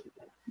to just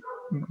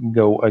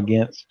go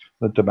against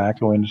the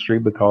tobacco industry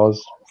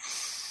because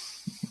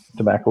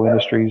tobacco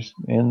industry's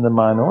in the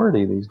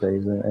minority these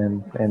days,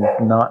 and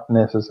not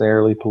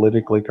necessarily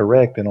politically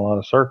correct in a lot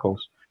of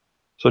circles.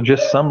 So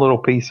just some little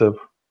piece of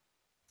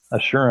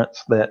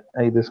assurance that,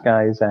 hey, this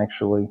guy is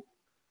actually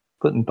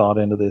putting thought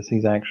into this.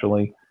 He's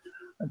actually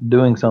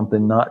doing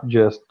something, not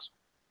just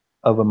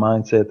of a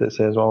mindset that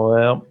says, "Oh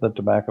well, the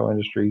tobacco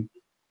industry,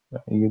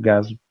 you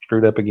guys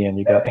screwed up again.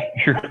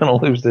 You're going to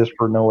lose this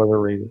for no other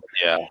reason."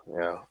 Yeah,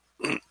 yeah.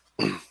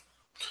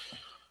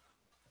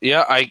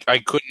 Yeah, I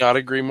could not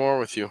agree more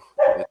with you.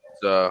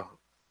 It's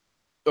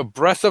a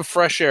breath of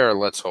fresh air,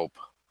 let's hope.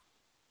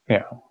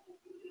 Yeah,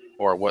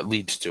 Or what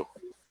leads to.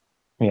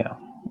 yeah.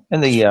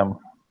 And the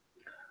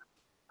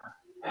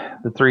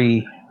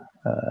three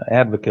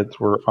advocates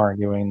were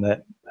arguing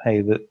that,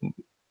 hey, that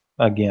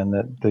again,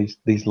 that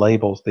these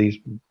labels, these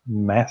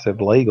massive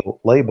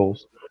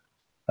labels,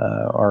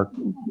 are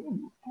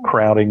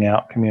crowding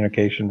out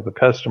communication to the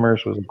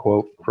customers, was a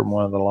quote from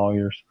one of the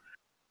lawyers,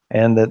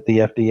 and that the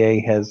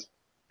FDA has,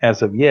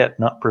 as of yet,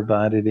 not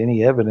provided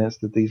any evidence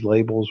that these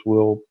labels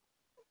will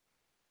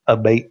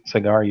abate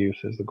cigar use,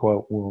 as the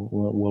quote,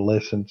 will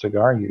lessen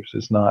cigar use.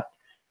 It's not,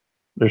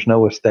 there's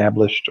no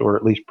established or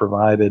at least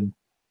provided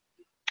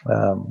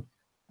um,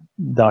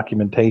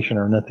 documentation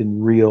or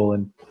nothing real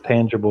and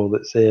tangible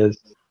that says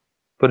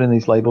putting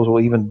these labels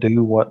will even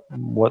do what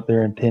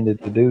they're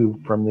intended to do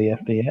from the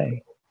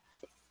FDA.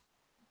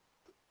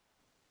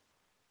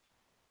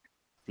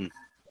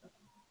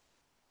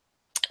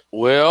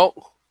 Well,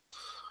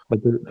 But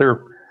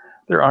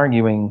they're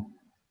arguing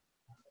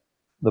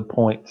the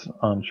points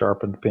on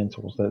sharpened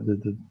pencils. That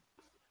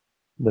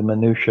the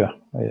minutia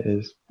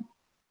is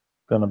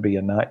going to be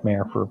a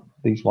nightmare for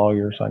these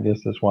lawyers. I guess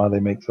that's why they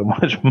make so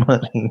much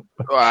money.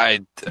 I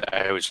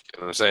was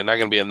going to say, not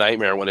going to be a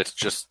nightmare when it's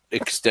just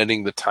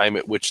extending the time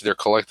at which they're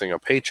collecting a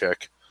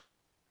paycheck.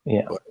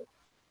 Yeah.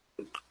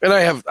 And I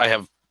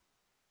have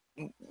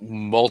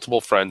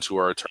multiple friends who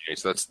are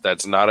attorneys.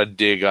 That's not a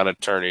dig on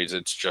attorneys.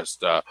 It's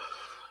just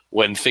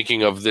when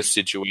thinking of this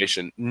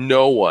situation,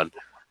 no one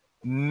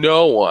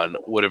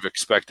would have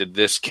expected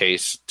this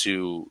case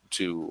to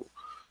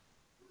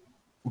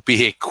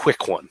be a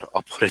quick one.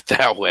 I'll put it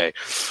that way.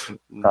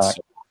 Right.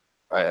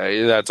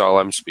 So that's all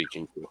I'm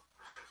speaking to.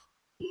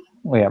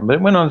 Yeah, but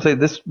it went on to say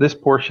this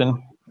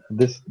portion,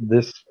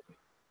 this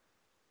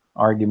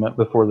argument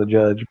before the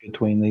judge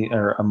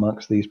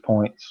amongst these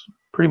points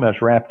pretty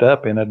much wrapped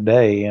up in a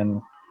day,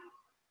 and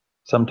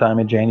sometime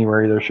in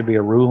January there should be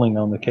a ruling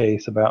on the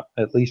case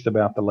at least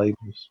about the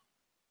labels.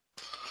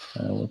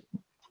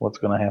 What's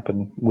going to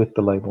happen with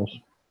the labels?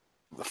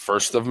 The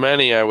first of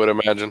many, I would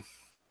imagine.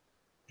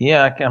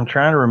 Yeah, I'm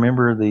trying to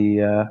remember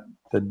the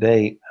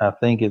date. I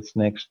think it's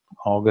next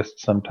August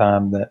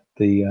sometime that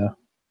the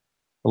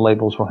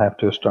labels will have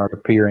to start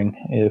appearing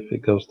if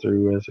it goes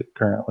through as it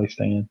currently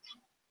stands.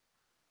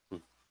 I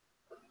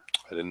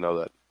didn't know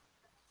that.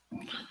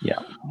 Yeah.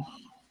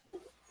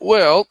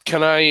 Well,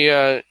 can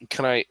I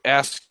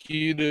ask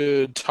you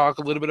to talk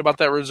a little bit about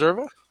that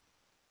Reserva?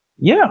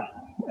 Yeah,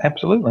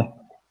 absolutely.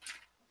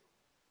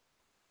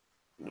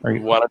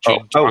 Why don't you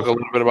talk a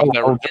little bit about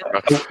that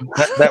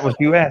Reserva? That was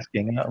you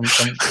asking. I'm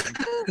sorry.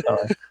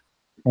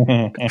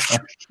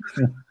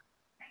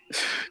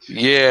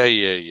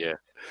 Yeah.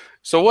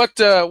 So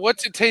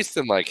what's it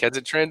tasting like? Has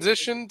it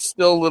transitioned?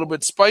 Still a little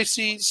bit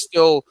spicy?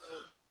 Still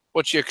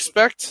what you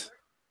expect?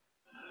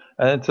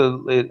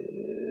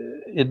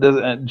 It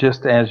doesn't,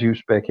 just as you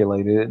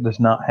speculated, it does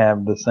not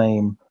have the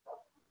same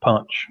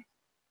punch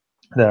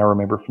that I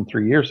remember from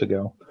 3 years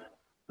ago.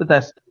 But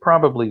that's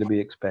probably to be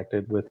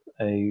expected with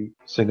a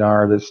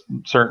cigar that's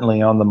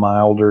certainly on the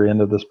milder end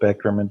of the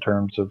spectrum in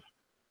terms of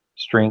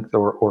strength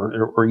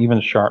or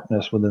even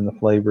sharpness within the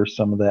flavors.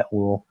 Some of that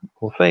will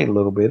fade a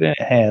little bit, and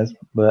it has,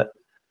 but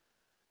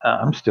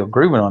I'm still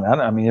grooving on that.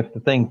 I mean, if the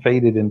thing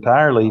faded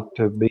entirely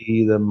to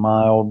be the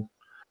mild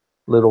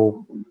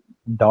little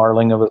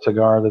darling of a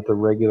cigar that the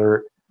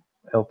regular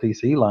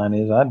LTC line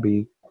is, I'd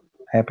be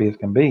happy as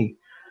can be.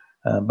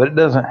 But it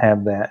doesn't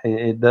have that.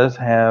 It does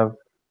have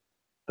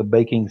the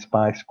baking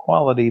spice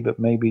quality, but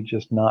maybe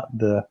just not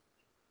the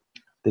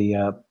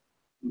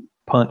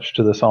punch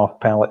to the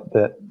soft palate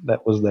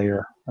that was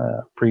there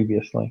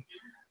previously.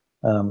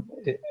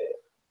 It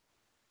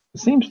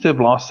seems to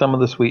have lost some of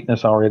the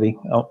sweetness already,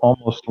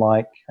 almost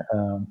like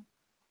if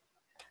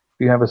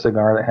you have a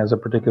cigar that has a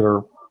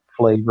particular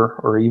flavor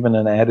or even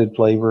an added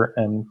flavor,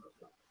 and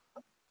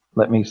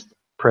let me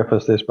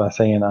preface this by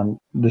saying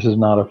this is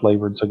not a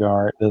flavored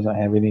cigar. It doesn't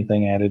have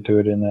anything added to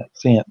it in that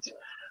sense.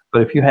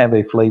 But if you have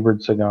a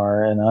flavored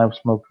cigar, and I've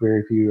smoked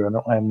very few, I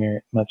don't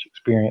have much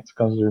experience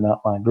because they're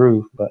not my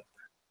groove, but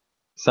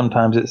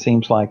sometimes it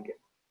seems like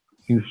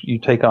you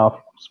take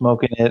off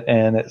smoking it,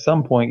 and at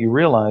some point you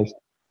realize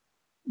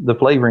the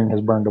flavoring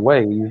has burned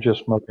away. You're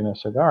just smoking a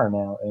cigar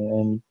now,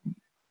 and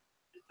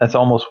that's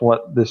almost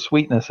what the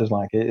sweetness is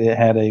like. It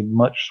had a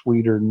much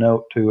sweeter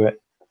note to it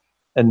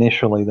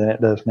initially than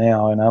it does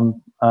now, and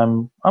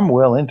I'm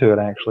well into it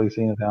actually,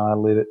 seeing as how I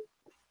lit it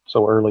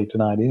so early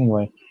tonight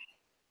anyway.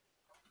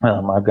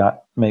 I've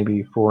got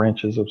maybe 4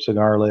 inches of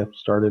cigar left.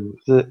 Started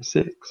with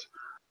 6,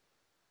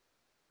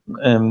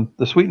 and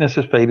the sweetness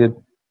has faded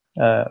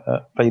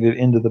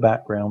into the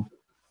background.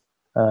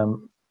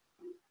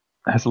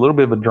 Has a little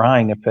bit of a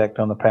drying effect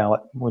on the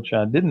palate, which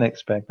I didn't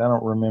expect. I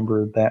don't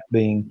remember that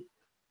being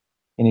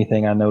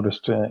anything I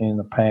noticed in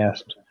the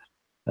past.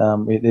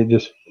 It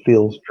just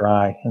feels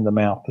dry in the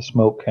mouth. The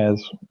smoke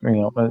has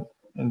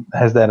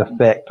that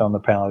effect on the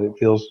palate. It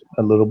feels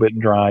a little bit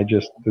dry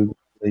just through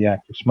the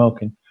act of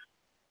smoking.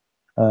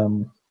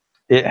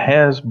 It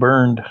has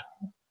burned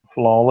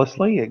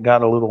flawlessly. It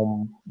got a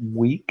little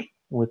weak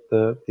with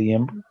the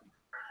ember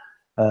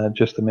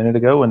just a minute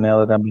ago, and now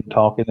that I've been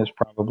talking, it's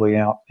probably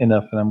out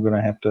enough, and I'm going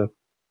to have to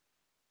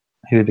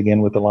hit it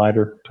again with the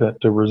lighter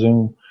to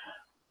resume.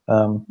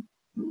 And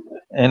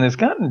it's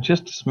gotten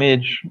just a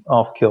smidge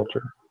off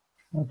kilter,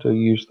 to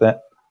use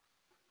that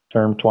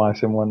term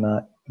twice in one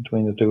night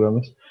between the two of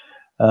us.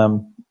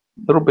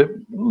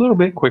 Little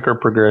bit quicker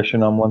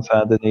progression on one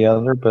side than the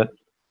other, but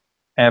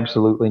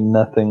absolutely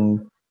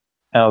nothing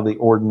out of the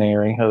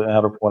ordinary,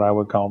 out of what I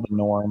would call the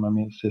norm. I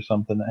mean, it's just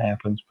something that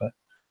happens, but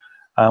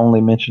I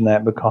only mention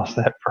that because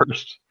that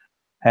first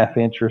half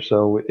inch or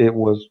so, it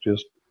was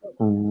just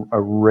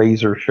a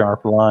razor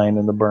sharp line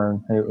in the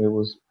burn. It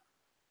was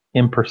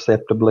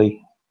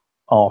imperceptibly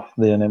off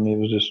then. I mean,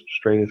 it was just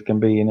straight as can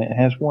be, and it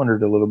has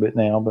wandered a little bit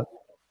now, but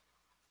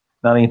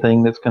not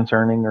anything that's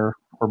concerning or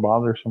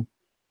bothersome.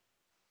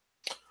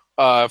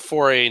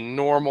 For a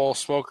normal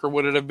smoker,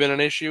 would it have been an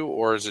issue,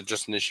 or is it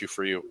just an issue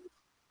for you?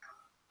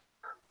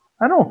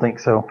 I don't think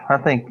so. I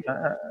think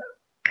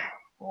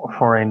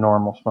for a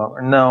normal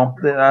smoker, no.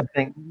 I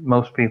think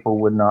most people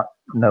would not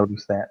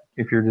notice that.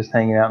 If you're just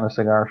hanging out in a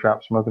cigar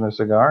shop smoking a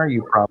cigar,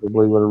 you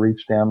probably would have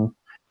reached down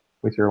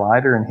with your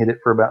lighter and hit it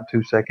for about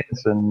 2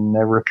 seconds and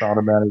never thought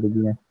about it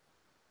again.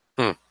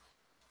 Hmm.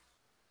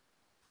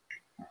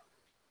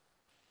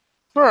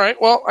 All right.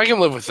 Well, I can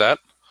live with that.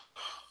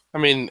 I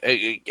mean,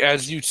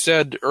 as you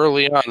said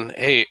early on,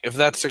 hey, if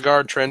that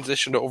cigar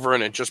transitioned over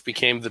and it just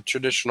became the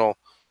traditional,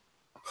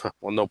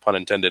 well, no pun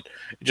intended,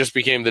 it just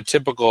became the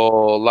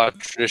typical La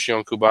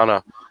Tradicion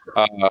Cubana,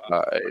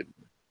 uh,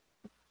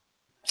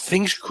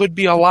 things could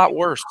be a lot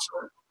worse.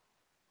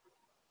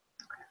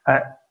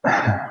 I,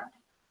 I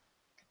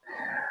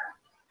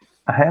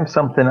have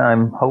something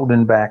I'm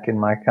holding back in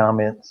my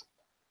comments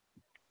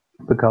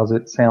because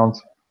it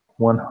sounds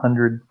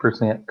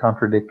 100%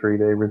 contradictory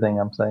to everything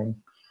I'm saying.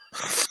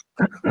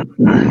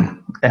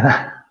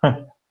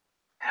 And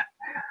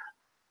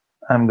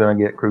I'm going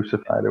to get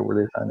crucified over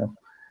this, I know.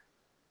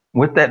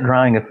 With that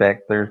drying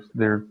effect,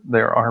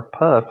 there are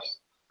puffs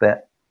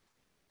that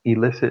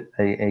elicit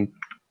a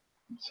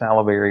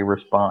salivary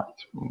response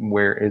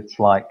where it's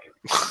like,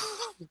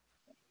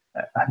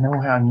 I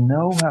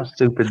know how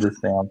stupid this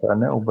sounds. I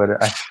know,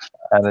 but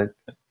I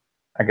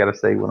got to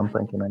say what I'm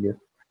thinking, I guess.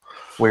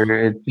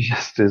 Where it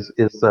just is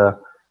a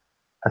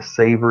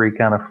savory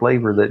kind of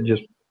flavor that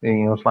just,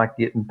 it's like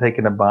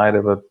taking a bite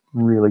of a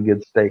really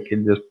good steak.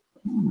 It just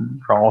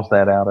draws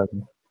that out of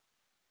you.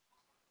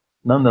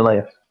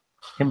 Nonetheless,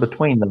 in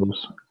between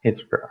those,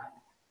 it's dry.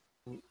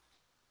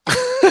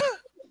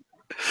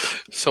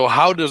 So,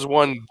 how does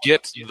one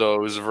get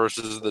those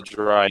versus the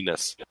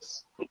dryness?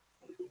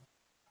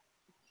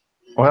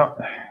 Well,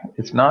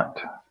 it's not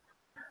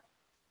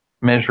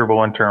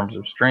measurable in terms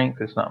of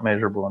strength. It's not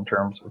measurable in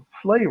terms of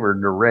flavor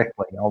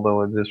directly,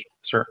 although it is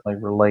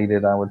certainly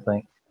related, I would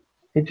think.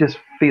 It just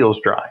feels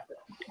dry.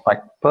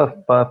 Like puff,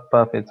 puff,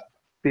 puff. It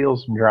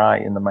feels dry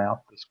in the mouth.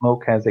 The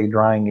smoke has a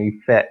drying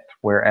effect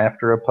where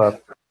after a puff,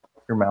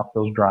 your mouth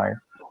feels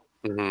drier.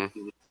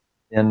 Mm-hmm.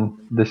 And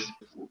this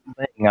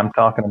thing I'm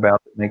talking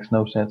about that makes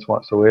no sense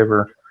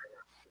whatsoever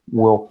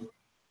will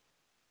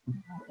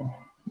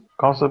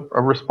cause a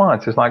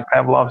response. It's like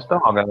Pavlov's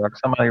dog. Like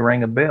somebody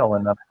rang a bell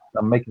and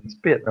I'm making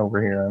spit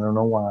over here. I don't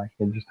know why.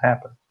 It just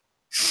happened.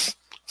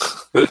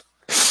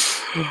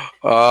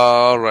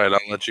 All right,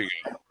 I'll let you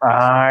go.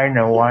 I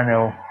know.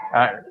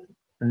 I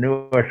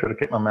knew I should have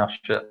kept my mouth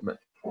shut, but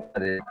I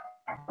did.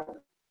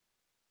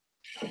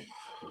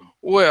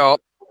 Well,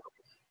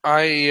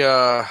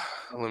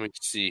 let me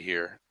see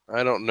here.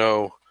 I don't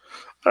know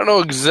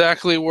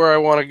exactly where I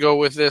want to go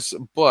with this,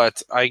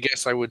 but I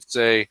guess I would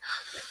say,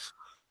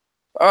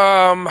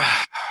 um,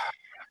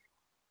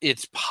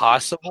 it's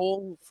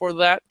possible for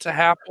that to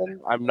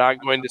happen. I'm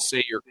not going to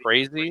say you're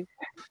crazy.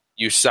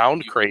 You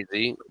sound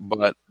crazy,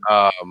 but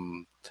uh,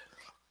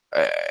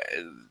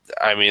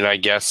 I mean, I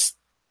guess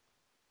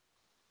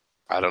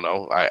I don't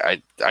know.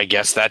 I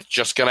guess that's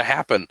just going to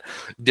happen.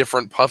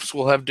 Different puffs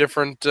will have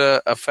different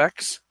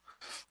effects.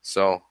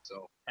 So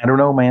I don't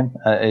know, man.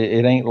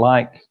 It ain't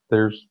like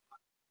there's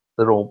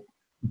little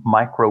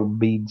micro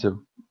beads of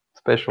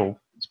special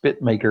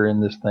spit maker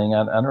in this thing.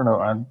 I don't know.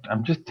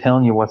 I'm just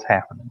telling you what's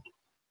happening.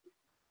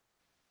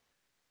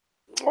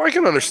 well, I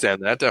can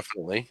understand that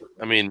definitely.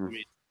 I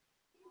mean,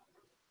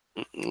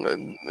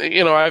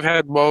 I've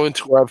had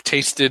moments where I've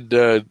tasted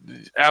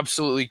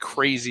absolutely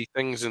crazy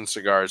things in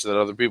cigars that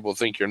other people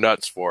think you're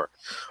nuts for,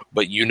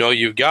 but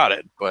you've got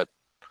it. But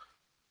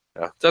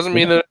doesn't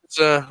mean that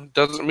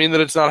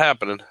it's not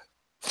happening.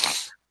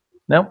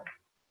 Nope.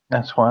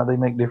 That's why they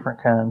make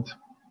different kinds.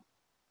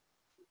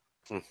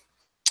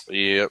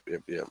 Yep.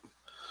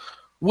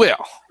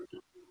 Well,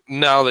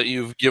 now that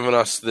you've given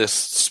us this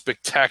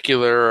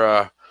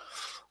spectacular,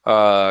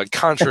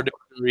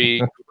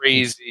 contradictory,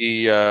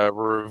 crazy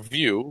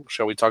review,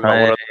 shall we talk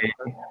about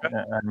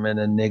I'm an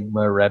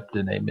enigma wrapped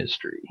in a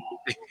mystery.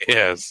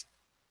 Yes.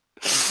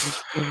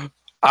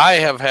 I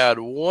have had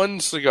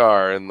one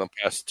cigar in the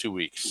past 2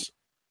 weeks,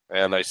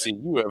 and I see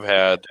you have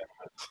had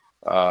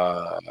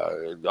a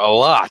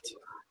lot.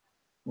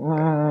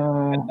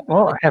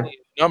 Well, I have.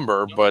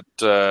 Number, but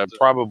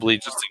probably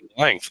just in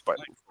length, but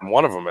from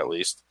one of them at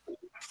least.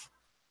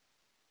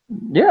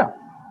 Yeah.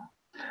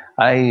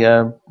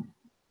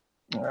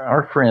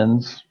 Our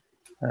friends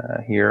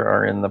here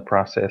are in the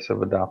process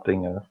of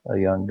adopting a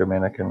young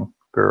Dominican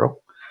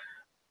girl,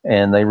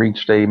 and they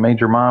reached a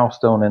major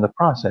milestone in the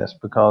process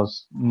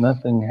because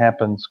nothing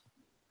happens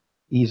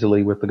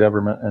easily with the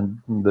government and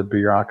the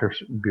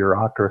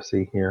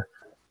bureaucracy here.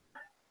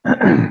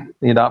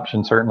 The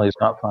adoption certainly is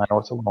not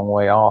final; it's a long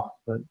way off,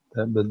 but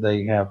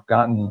they have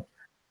gotten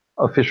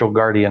official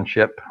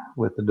guardianship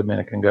with the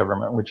Dominican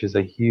government, which is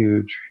a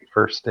huge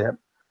first step.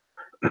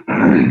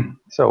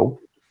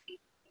 So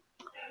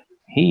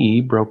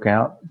he broke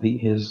out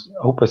his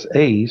Opus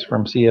A's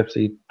from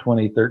CFC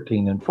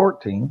 2013 and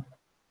 14,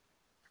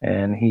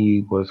 and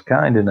he was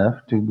kind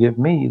enough to give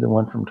me the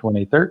one from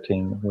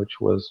 2013,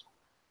 which was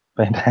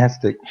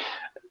fantastic.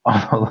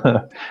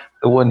 The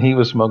one he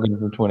was smoking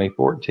from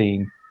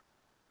 2014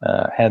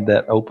 had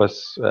that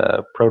Opus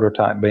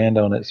prototype band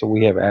on it, so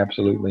we have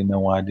absolutely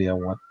no idea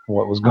what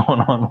was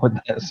going on with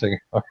that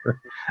cigar,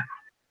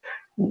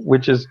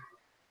 which is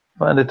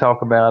fun to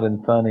talk about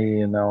and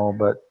funny and all,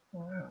 but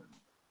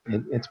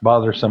it's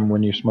bothersome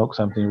when you smoke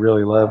something you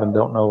really love and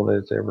don't know that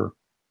it's ever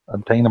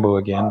obtainable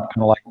again, kind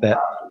of like that.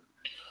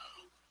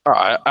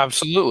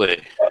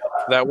 Absolutely.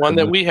 That one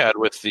that we had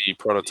with the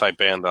prototype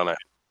band on it.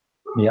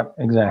 Yep,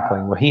 exactly.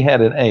 Well, he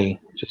had an A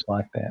just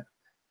like that.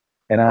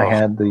 And I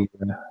had the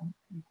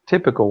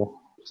typical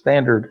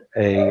standard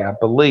A, I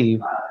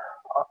believe,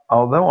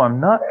 although I'm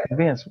not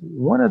convinced.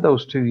 One of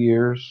those 2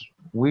 years,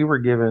 we were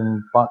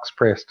given box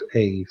pressed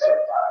A's.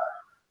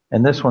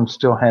 And this one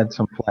still had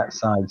some flat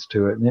sides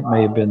to it. And it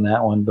may have been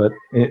that one, but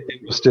it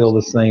was still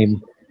the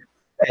same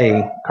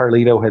A.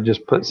 Carlito had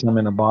just put some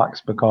in a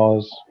box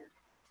because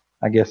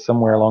I guess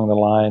somewhere along the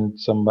line,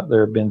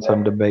 there had been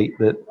some debate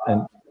that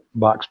an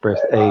box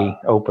pressed A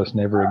Opus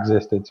never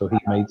existed, so he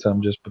made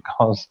some just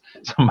because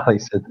somebody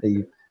said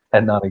they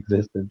had not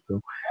existed. So,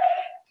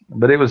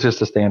 but it was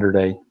just a standard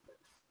A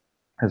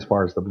as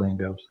far as the blend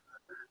goes.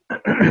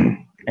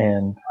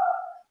 And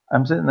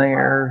I'm sitting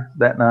there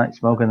that night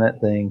smoking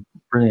that thing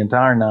for the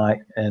entire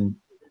night and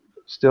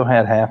still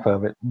had half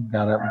of it.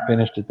 Got up and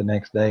finished it the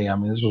next day. I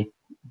mean, this was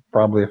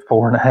probably a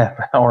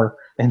 4.5 hour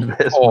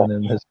investment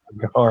in this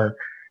cigar.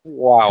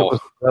 Wow. It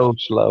was so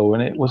slow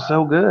and it was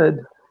so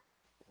good.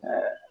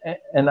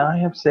 And I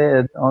have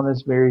said on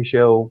this very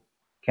show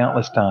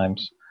countless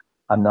times,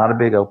 I'm not a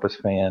big Opus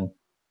fan.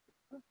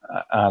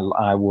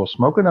 I will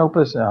smoke an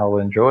Opus and I will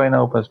enjoy an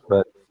Opus,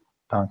 but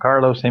Don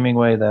Carlos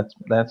Hemingway,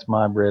 that's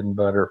my bread and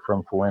butter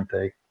from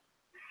Fuente.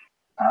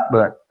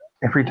 But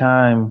every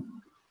time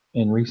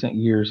in recent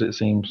years, it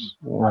seems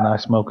when I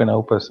smoke an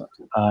Opus,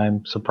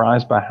 I'm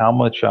surprised by how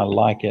much I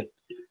like it,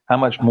 how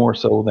much more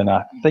so than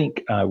I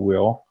think I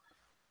will.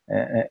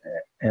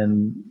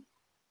 And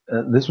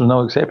this was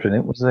no exception.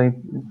 It was a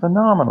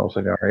phenomenal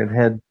cigar. It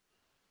had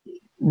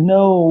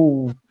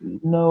no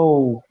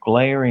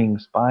glaring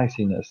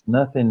spiciness,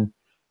 nothing,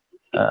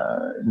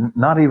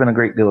 not even a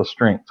great deal of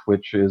strength,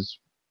 which is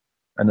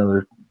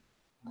another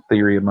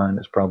theory of mine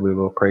that's probably a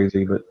little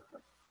crazy. But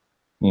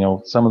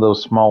some of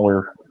those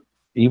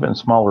even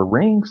smaller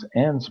rings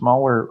and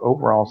smaller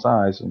overall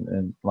size,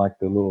 and like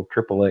the little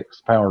Triple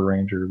X Power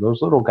Ranger,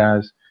 those little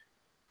guys,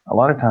 a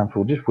lot of times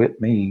will just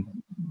whip me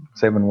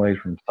 7 ways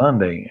from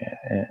Sunday.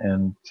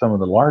 And some of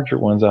the larger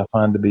ones I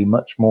find to be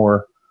much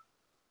more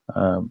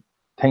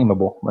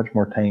tameable, much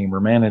more tame or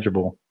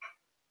manageable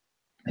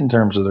in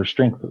terms of their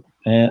strength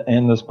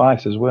and the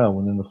spice as well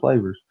within the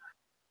flavors.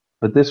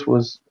 But this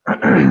was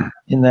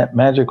in that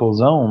magical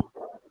zone,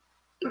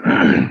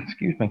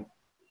 excuse me,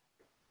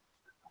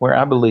 where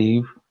I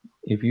believe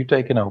if you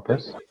take an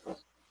Opus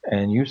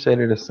and you set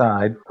it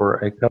aside for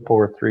a couple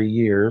or 3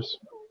 years,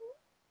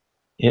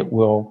 it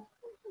will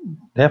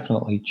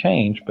definitely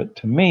change. But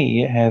to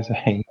me, it has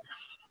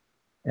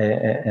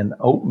an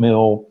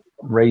oatmeal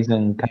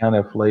raisin kind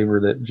of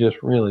flavor that just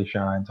really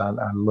shines. I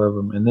love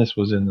them, and this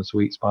was in the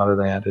sweet spot of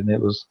that. And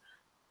it was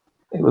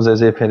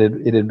as if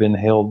it had been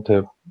held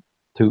to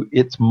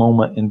its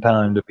moment in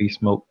time to be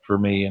smoked for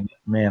me. And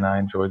man, I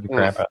enjoyed the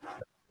crap out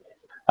of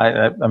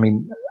it. I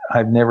mean,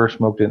 I've never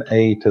smoked an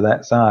A to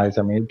that size.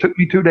 I mean, it took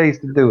me 2 days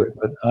to do it,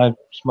 but I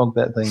smoked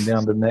that thing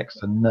down to next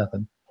to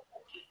nothing.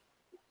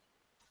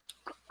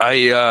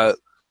 I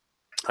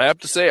have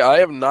to say, I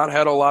have not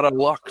had a lot of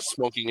luck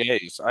smoking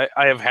A's.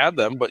 I have had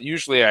them, but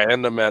usually I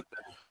end them at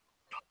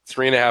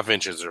 3.5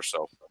 inches or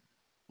so.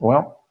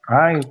 Well,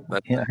 I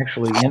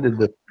actually ended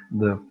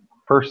the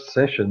first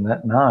session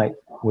that night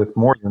with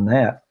more than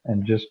that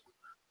and just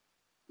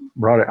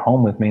brought it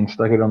home with me and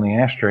stuck it on the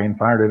ashtray and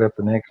fired it up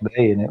the next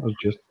day, and it was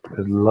just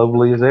as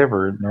lovely as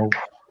ever.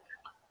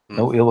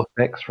 No ill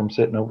effects from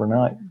sitting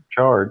overnight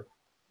charred.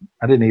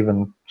 I didn't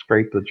even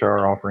scrape the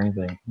char off or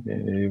anything.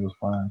 It was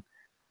fine.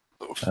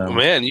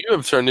 Man, you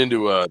have turned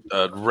into a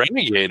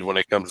renegade when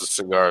it comes to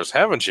cigars,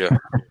 haven't you?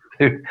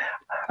 Dude,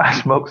 I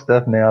smoke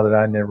stuff now that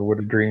I never would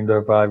have dreamed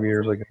of 5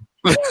 years ago.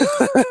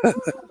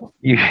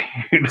 you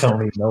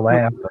don't even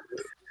laugh.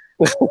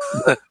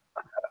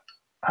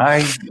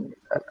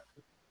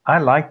 I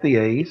like the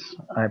A's.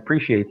 I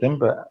appreciate them,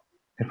 but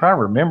if I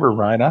remember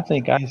right, I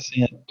think I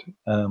sent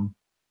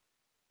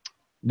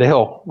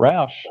Dale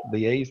Roush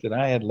the A's that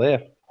I had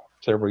left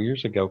several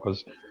years ago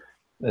because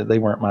they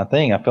weren't my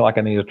thing. I feel like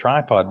I need a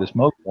tripod to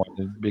smoke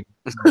one. Big,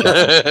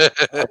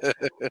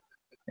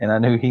 and I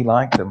knew he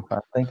liked them. I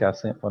think I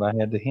sent what I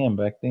had to him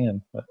back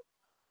then,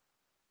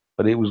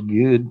 but it was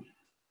good.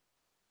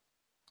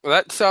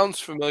 That sounds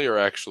familiar,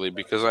 actually,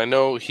 because I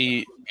know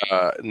he,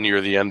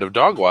 near the end of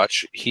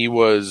Dogwatch, he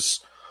was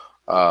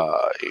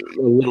a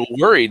little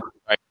worried,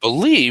 I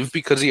believe,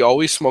 because he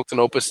always smoked an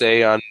Opus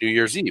A on New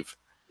Year's Eve.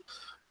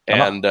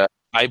 And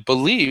I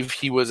believe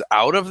he was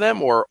out of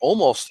them or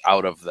almost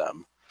out of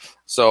them.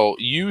 So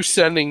you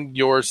sending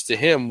yours to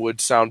him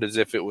would sound as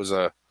if it was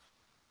a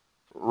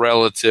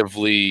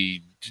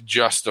relatively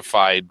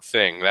justified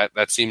thing.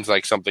 That seems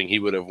like something he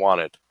would have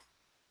wanted.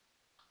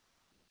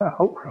 I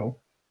hope so.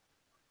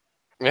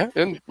 Yeah,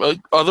 and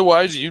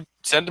otherwise you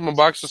sent him a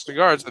box of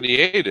cigars that he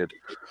hated.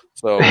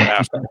 So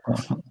after,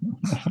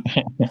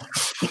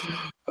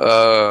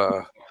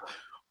 uh,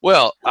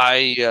 well,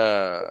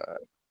 I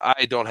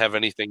don't have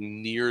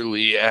anything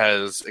nearly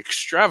as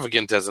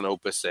extravagant as an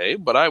Opus A,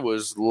 but I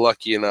was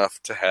lucky enough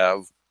to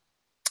have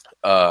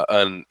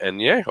an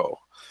añejo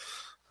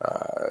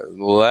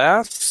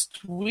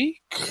last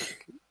week.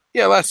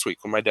 Yeah, last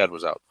week when my dad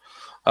was out.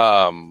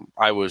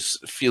 I was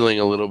feeling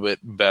a little bit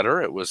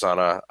better. It was on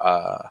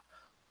a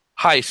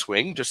high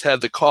swing, just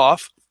had the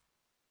cough,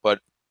 but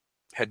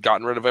had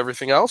gotten rid of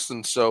everything else,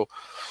 and so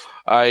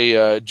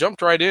I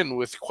jumped right in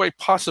with quite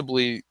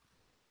possibly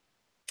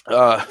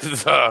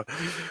the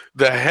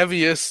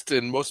heaviest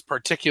and most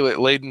particulate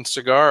laden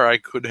cigar I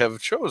could have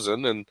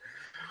chosen, and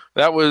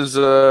that was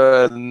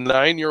a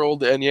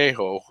 9-year-old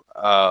añejo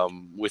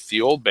with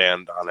the old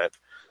band on it.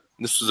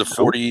 This was a Oh,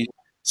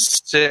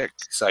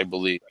 46, I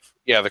believe.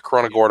 Yeah, the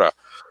Corona Gorda.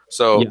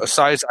 So yeah. a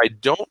size I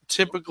don't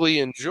typically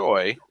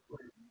enjoy,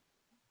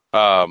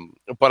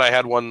 but I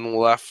had one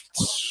left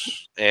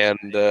and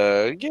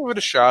gave it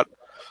a shot.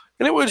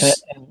 And it And,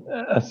 was, and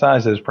a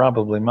size is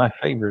probably my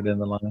favorite in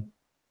the line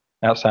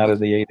outside of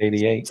the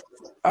 888.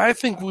 I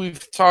think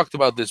we've talked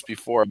about this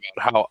before about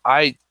how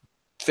I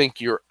think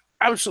you're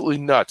absolutely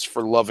nuts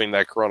for loving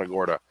that Corona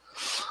Gorda.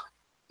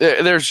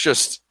 There's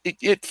just,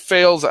 it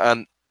fails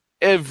on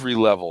every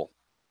level.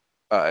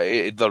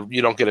 You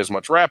don't get as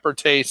much wrapper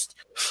taste.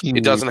 It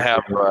You, doesn't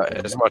have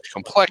as much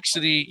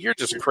complexity. You're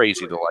just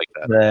crazy to like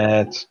that.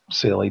 that's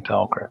silly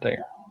talk right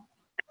there.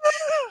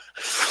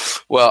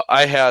 Well,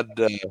 I had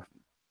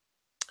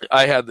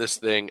this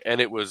thing,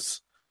 and it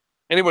was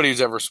anybody who's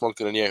ever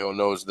smoked an añejo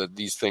knows that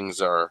these things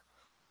are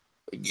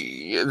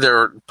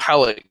they're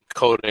palate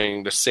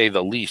coating to say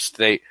the least.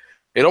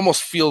 It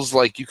almost feels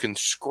like you can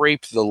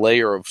scrape the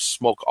layer of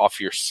smoke off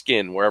your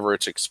skin wherever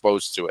it's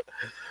exposed to it.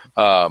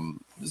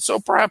 So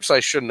perhaps I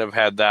shouldn't have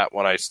had that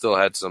when I still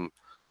had some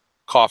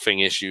coughing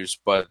issues,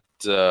 but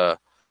I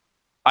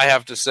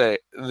have to say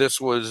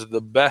this was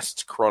the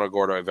best Corona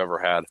Gordo I've ever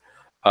had.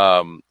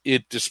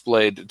 It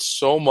displayed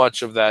so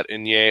much of that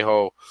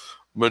añejo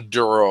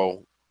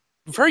Maduro,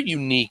 very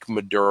unique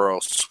Maduro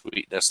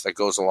sweetness that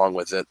goes along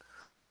with it.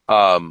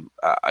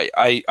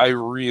 I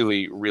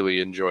really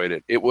really enjoyed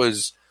it. It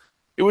was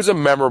a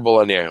memorable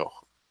añejo,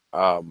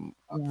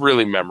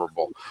 really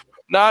memorable.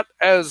 Not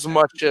as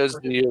much as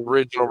the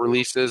original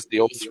releases, the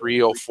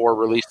 03, 04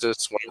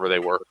 releases, whatever they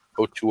were,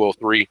 02,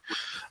 03.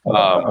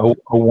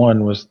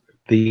 One was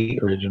the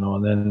original,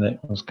 and then it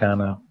was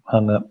kind of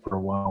hung up for a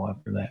while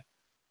after that.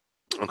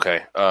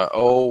 Okay,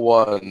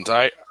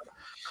 01s.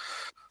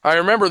 I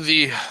remember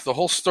the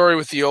whole story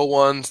with the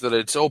 01s, that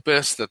it's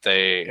Opus, that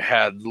they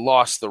had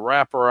lost the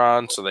wrapper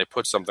on, so they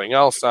put something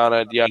else on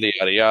it, yada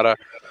yada yada,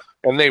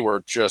 and they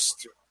were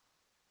just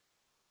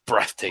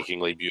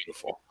breathtakingly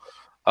beautiful.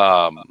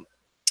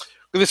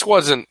 This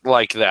wasn't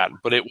like that,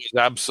 but it was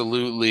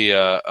absolutely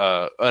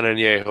an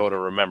añejo to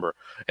remember,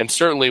 and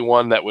certainly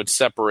one that would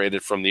separate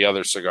it from the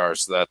other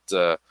cigars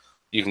that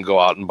you can go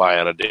out and buy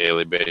on a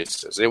daily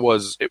basis. It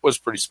was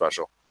pretty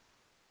special.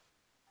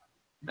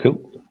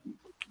 Cool.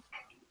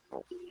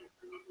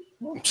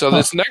 So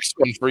this next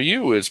one for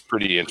you is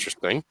pretty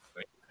interesting.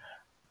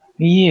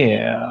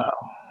 Yeah.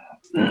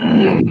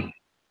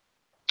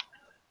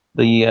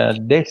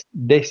 The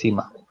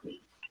Decima.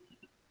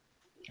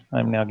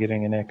 I'm now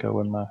getting an echo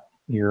in my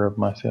ear of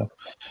myself.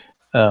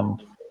 The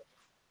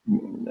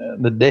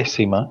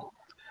Decima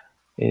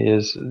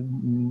is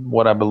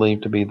what I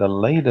believe to be the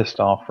latest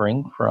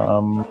offering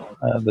from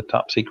the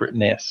Top Secret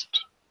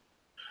Nest,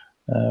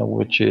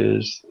 which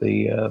is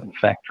the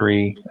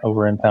factory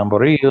over in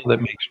Tamboril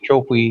that makes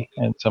Chopi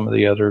and some of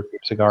the other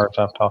cigars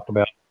I've talked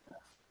about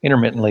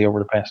intermittently over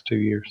the past 2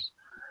 years.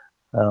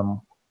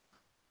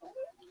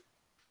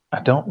 I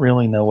don't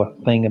really know a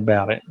thing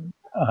about it.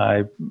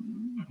 I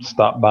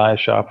stopped by a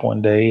shop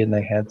one day and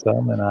they had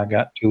some, and I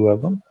got 2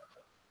 of them.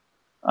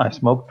 I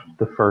smoked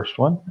the first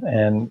one,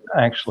 and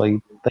I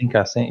actually think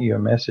I sent you a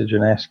message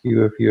and asked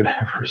you if you had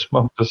ever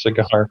smoked a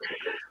cigar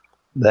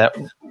that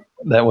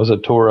was a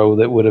Toro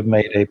that would have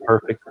made a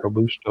perfect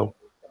Robusto.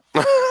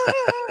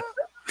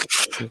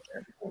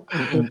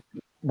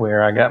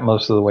 Where I got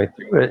most of the way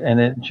through it, and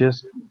it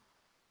just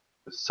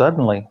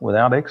suddenly,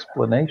 without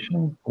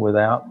explanation,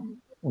 without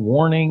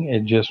warning,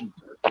 it just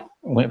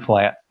went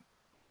flat.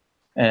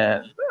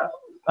 And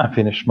I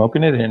finished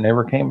smoking it, and it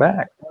never came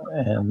back.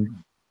 And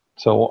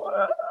so,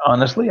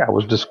 honestly, I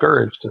was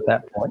discouraged at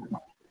that point.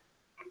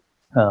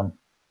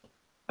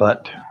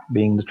 But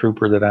being the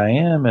trooper that I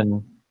am,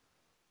 and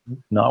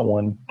not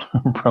one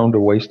prone to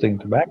wasting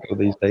tobacco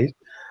these days,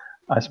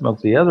 I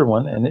smoked the other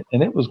one, and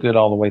it was good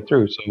all the way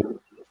through. So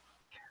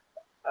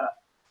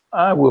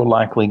I will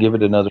likely give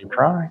it another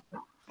try,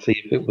 see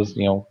if it was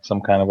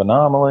some kind of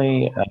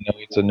anomaly. I know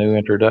it's a new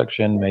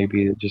introduction.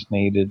 Maybe it just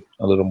needed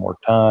a little more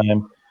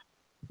time.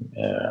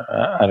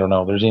 I don't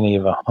know. There's any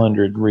of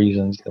 100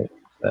 reasons that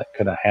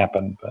could have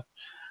happened, but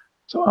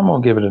so I'm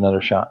gonna give it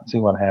another shot and see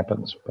what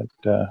happens. But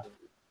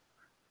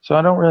So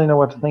I don't really know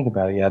what to think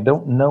about it. Yeah, I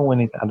don't know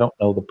anything. I don't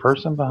know the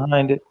person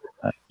behind it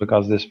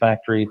because this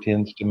factory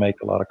tends to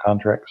make a lot of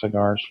contract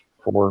cigars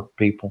for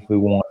people who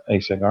want a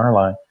cigar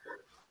line.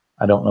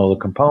 I don't know the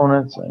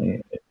components.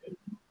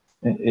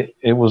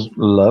 It was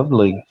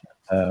lovely,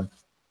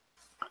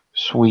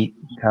 sweet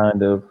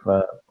kind of.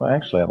 Well,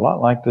 actually, a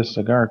lot like this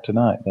cigar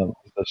tonight. The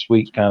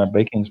sweet kind of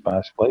baking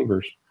spice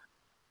flavors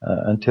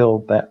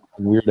until that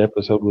weird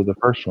episode with the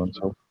first one.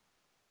 So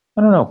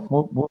I don't know.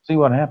 We'll see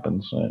what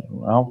happens.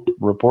 I'll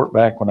report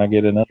back when I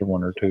get another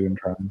one or two and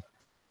try them.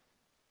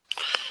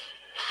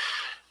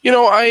 You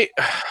know,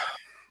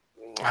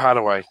 how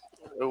do I,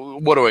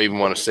 what do I even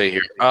want to say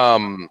here?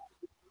 I'm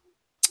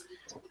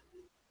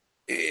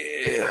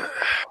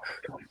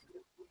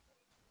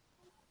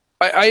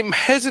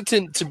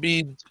hesitant to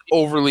be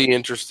overly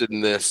interested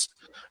in this,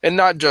 and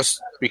not just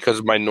because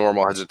of my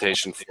normal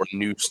hesitation for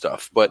new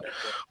stuff, but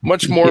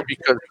much more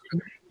because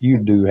You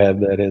do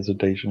have that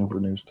hesitation for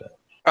new stuff.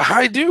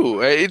 I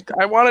do.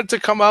 I want it to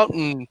come out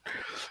and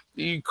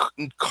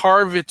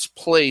carve its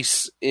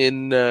place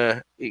in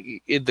the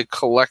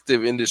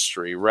collective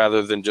industry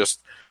rather than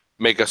just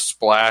make a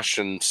splash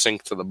and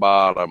sink to the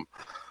bottom.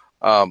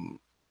 Um,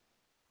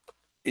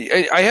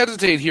 I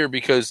hesitate here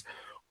because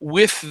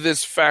with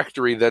this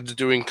factory that's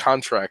doing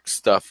contract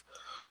stuff,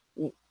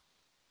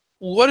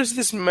 what does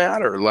this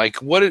matter?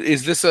 Like, what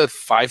is this a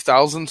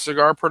 5,000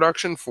 cigar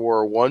production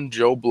for one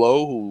Joe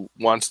Blow who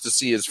wants to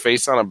see his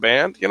face on a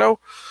band? You know,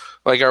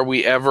 like, are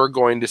we ever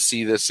going to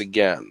see this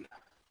again?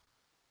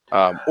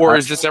 Or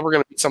is this ever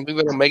going to be something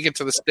that'll make it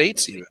to the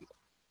States even?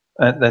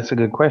 That's a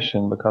good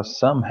question because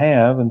some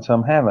have and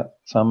some haven't.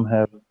 Some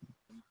have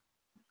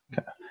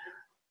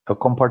a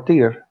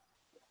compartir.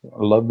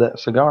 Love that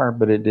cigar,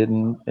 but it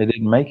didn't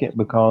make it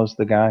because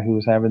the guy who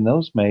was having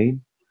those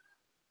made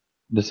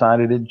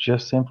decided it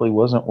just simply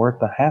wasn't worth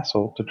the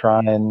hassle to try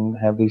and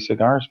have these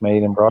cigars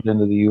made and brought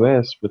into the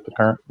U.S. with the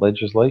current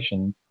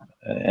legislation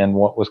and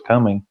what was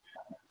coming.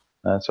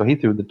 So he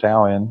threw the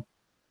towel in.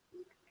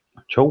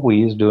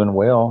 Chowee is doing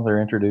well.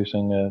 They're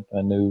introducing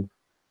a new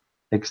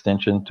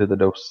extension to the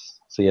Dos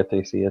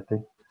Siete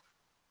Siete.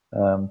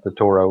 The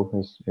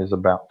Toro is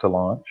about to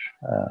launch,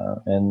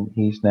 and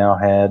he's now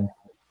had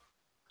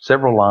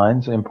several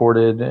lines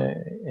imported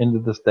into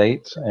the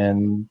States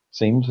and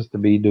seems to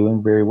be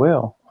doing very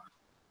well.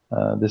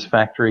 This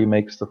factory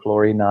makes the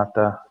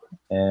Florinata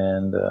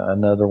and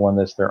another one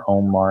that's their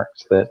own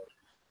marks that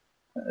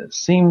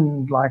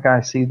seem like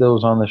I see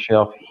those on the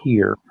shelf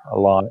here a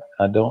lot.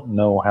 I don't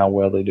know how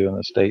well they do in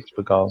the States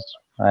because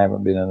I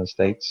haven't been in the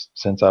States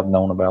since I've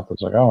known about the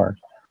cigars.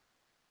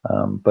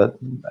 But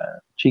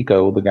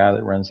Chico, the guy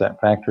that runs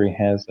that factory,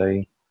 has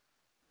a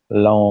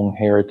long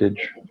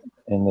heritage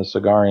in the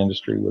cigar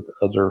industry with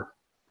other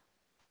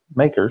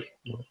makers,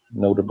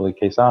 notably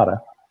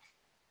Quesada.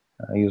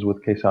 He was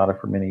with Quesada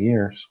for many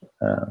years,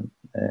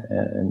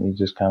 and he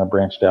just kind of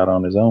branched out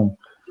on his own.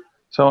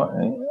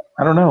 So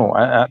I don't know.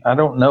 I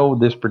don't know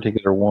this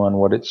particular one,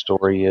 what its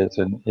story is,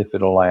 and if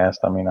it'll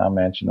last. I mean, I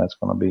imagine that's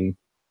going to be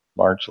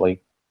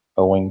largely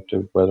owing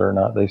to whether or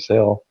not they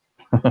sell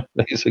a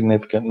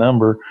significant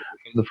number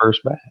of the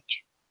first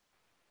batch.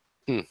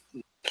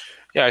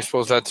 Yeah, I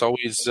suppose that's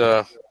always,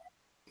 that's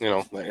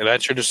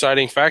your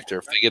deciding factor.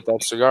 If they get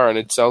that cigar and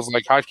it sells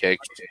like hotcakes,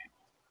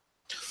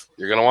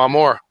 you're going to want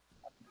more.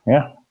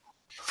 Yeah.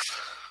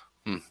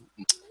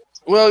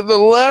 Well, the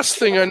last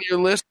thing on your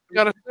list, I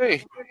got to say,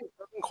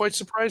 doesn't quite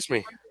surprise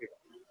me.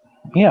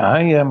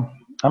 Yeah,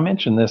 I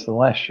mentioned this the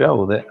last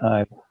show that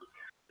I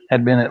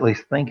had been at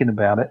least thinking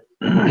about it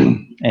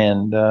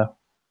and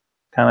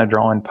kind of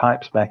drawing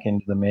pipes back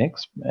into the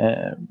mix.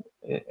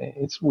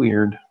 It's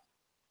weird.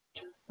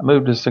 I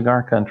moved to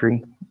cigar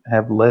country,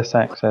 have less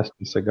access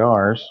to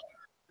cigars,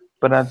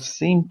 but I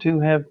seem to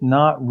have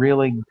not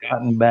really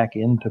gotten back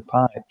into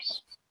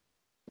pipes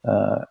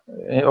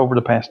over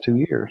the past 2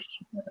 years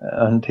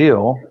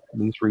until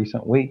these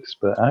recent weeks.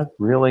 But I've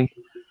really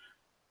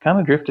kind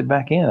of drifted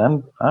back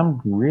in.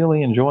 I'm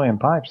really enjoying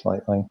pipes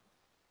lately.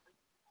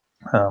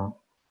 A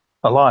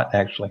lot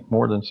actually,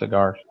 more than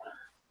cigars.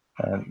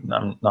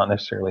 I'm not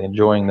necessarily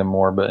enjoying them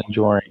more, but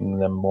enjoying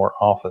them more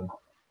often.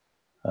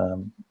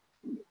 Um,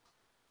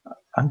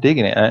 I'm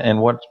digging it, and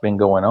what's been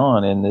going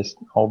on in this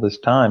all this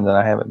time that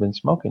I haven't been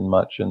smoking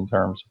much in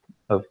terms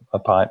of a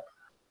pipe.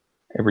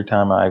 Every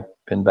time I've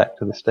been back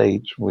to the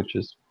States, which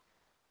is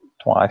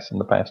twice in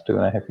the past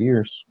 2.5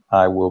 years,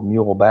 I will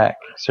mule back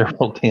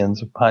several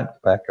tins of pipe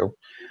tobacco.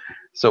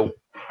 So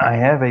I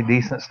have a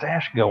decent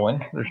stash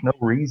going. There's no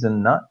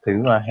reason not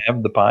to. I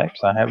have the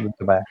pipes, I have the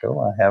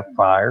tobacco, I have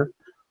fire,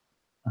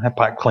 I have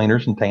pipe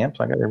cleaners and tamps.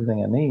 I got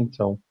everything I need.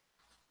 So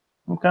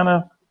I'm kind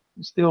of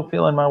still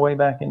feeling my way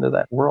back into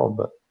that world,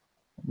 but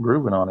I'm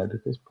grooving on it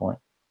at this point.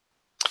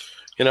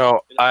 You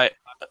know,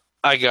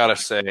 I gotta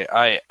say,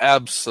 I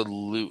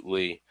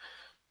absolutely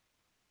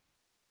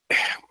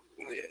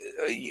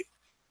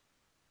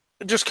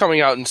just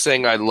coming out and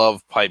saying I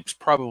love pipes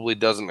probably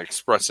doesn't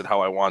express it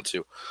how I want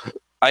to.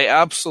 I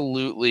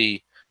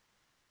absolutely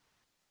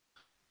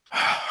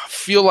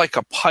feel like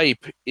a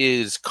pipe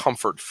is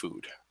comfort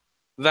food.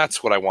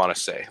 That's what I want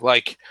to say.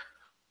 Like,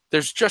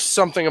 there's just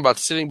something about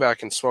sitting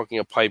back and smoking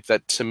a pipe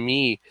that, to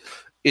me,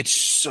 it's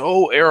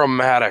so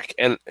aromatic.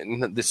 And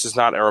this is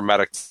not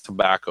aromatic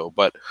tobacco,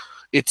 but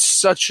it's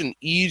such an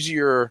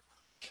easier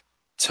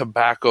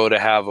tobacco to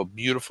have a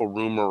beautiful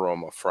room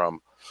aroma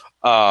from.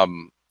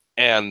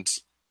 And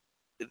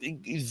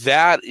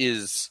that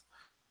is,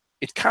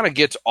 it kind of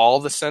gets all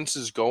the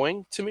senses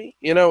going to me.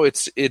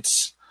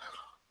 It's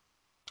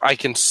I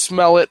can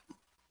smell it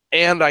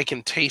and I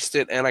can taste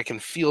it and I can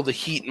feel the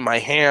heat in my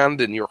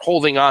hand, and you're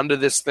holding on to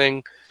this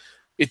thing.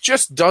 It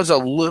just does a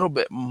little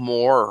bit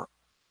more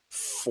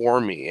for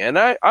me. And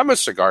I'm a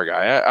cigar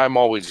guy. I'm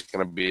always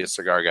going to be a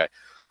cigar guy.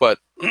 But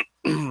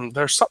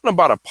there's something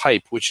about a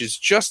pipe which is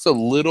just a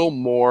little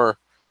more.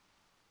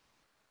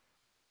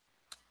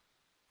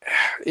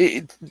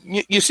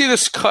 You see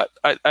this cut?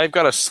 I've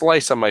got a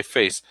slice on my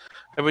face.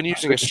 I've been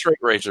using a straight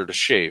razor to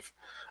shave.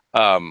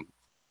 And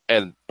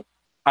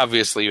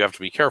obviously you have to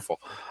be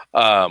careful.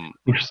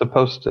 You're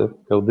supposed to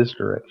go this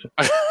direction.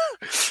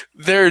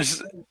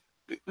 There's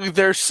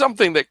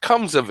something that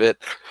comes of it,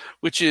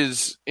 which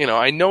is,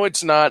 I know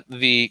it's not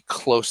the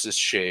closest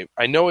shave.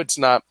 I know it's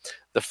not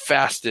the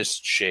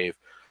fastest shave,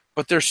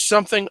 but there's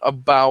something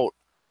about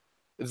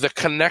the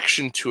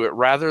connection to it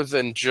rather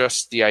than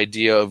just the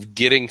idea of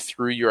getting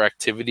through your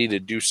activity to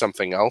do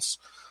something else.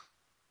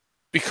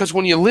 Because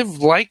when you live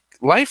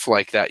life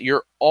like that,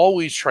 you're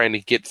always trying to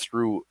get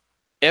through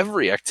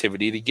every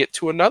activity to get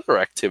to another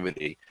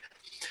activity.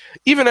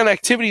 Even an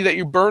activity that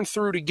you burn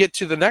through to get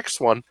to the next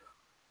one,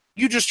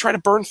 you just try to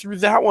burn through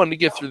that one to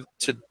get to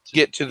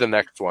the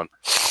next one.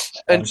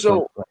 And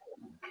so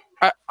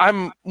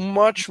I'm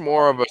much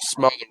more of a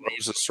smell the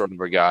roses sort of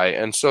a guy.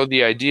 And so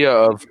the idea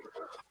of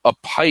a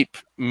pipe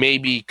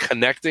maybe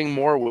connecting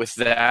more with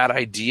that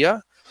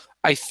idea,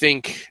 I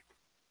think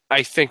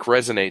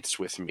resonates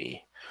with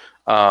me.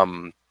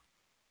 And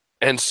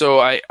so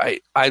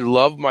I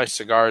love my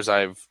cigars.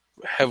 I've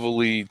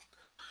heavily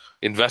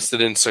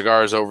invested in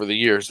cigars over the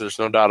years. There's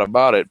no doubt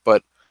about it.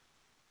 But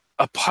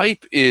a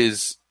pipe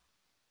is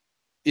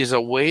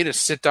a way to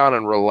sit down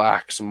and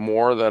relax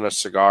more than a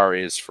cigar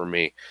is for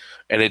me.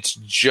 And it's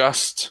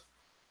just,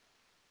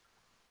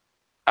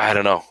 I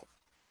don't know.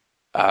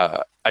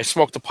 I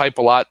smoked a pipe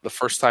a lot the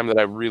first time that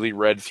I really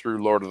read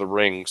through Lord of the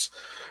Rings.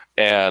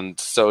 And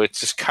so it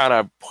just kind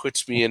of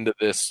puts me into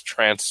this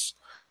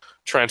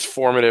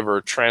transformative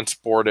or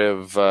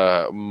transportive,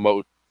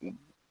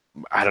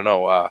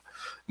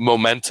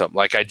 momentum.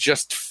 Like, I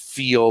just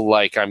feel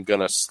like I'm going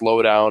to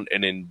slow down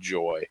and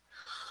enjoy.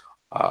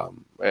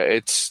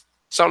 It's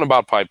something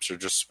about pipes are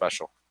just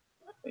special.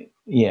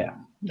 Yeah.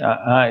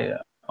 I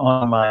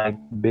on my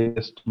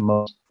biggest,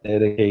 most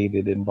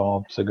dedicated,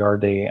 involved cigar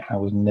day, I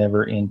was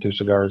never into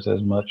cigars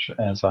as much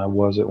as I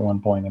was at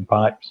one point in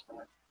pipes.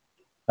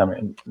 I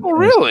mean, Oh,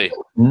 really?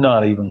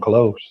 Not even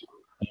close.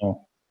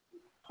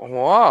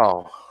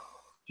 Wow.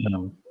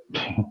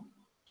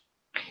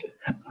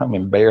 I'm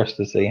embarrassed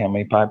to say how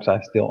many pipes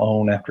I still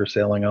own after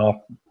selling off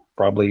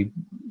probably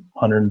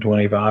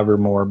 125 or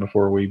more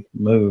before we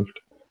moved.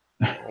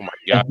 Oh my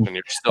gosh, and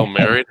you're still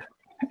married?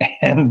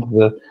 And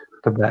the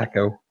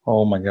tobacco,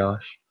 oh my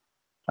gosh.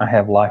 I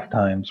have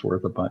lifetimes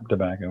worth of pipe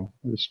tobacco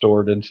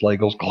stored in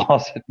Slagle's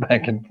closet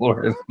back in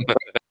Florida.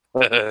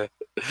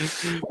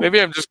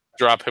 Maybe I'm just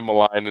drop him a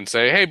line and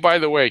say, hey, by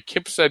the way,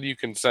 Kip said you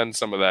can send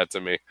some of that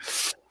to me.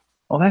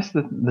 Well, that's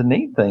the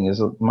neat thing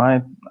is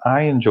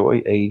I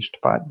enjoy aged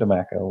pipe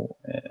tobacco,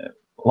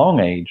 long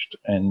aged,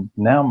 and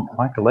now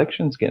my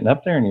collection's getting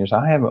up there in years.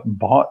 I haven't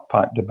bought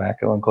pipe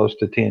tobacco in close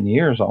to 10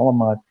 years. All of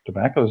my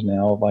tobacco's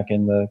now like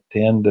in the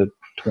 10 to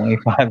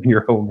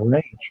 25-year-old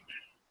range.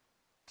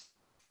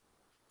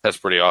 That's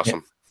pretty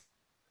awesome.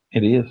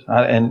 It is.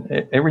 And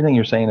everything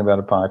you're saying about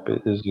a pipe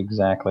is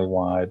exactly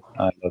why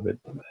I love it.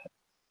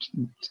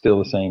 It's still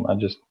the same. I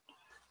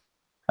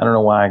don't know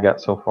why I got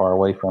so far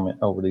away from it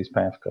over these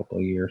past couple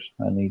of years.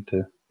 I need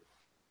to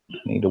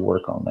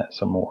work on that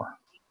some more.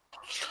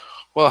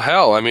 Well,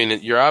 hell, I mean,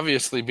 you're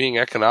obviously being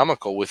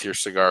economical with your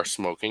cigar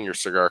smoking, your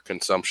cigar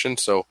consumption.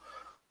 So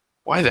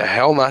why the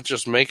hell not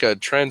just make a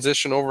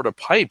transition over to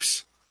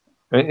pipes?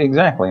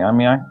 Exactly. I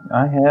mean,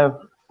 I have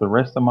the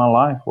rest of my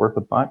life worth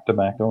of pipe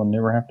tobacco and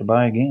never have to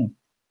buy again.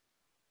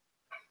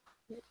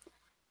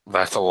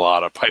 That's a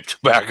lot of pipe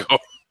tobacco.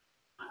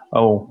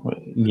 Oh,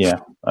 yeah.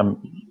 I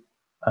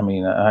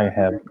mean, I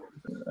have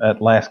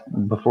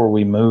before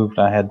we moved,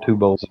 I had 2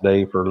 bowls a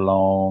day for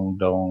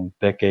long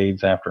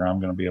decades after I'm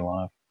going to be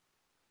alive.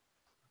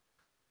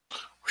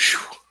 Whew.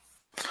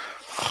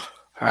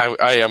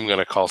 I am going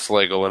to call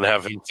Slagle and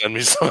have him send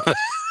me some of that.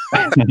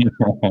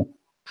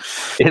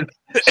 It's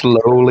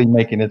slowly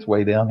making its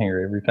way down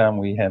here. Every time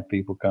we have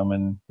people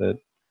coming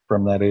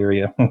from that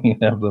area, we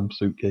have them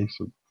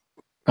suitcases.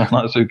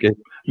 Not suitcase,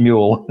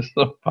 mule,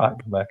 pipe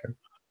tobacco.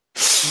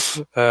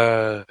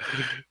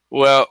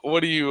 Well,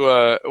 what do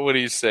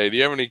you say? Do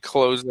you have any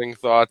closing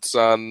thoughts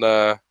on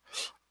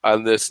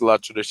this La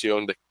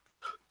Tradicion?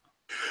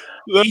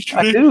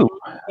 I do.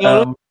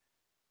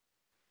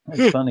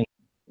 It's funny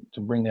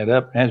to bring that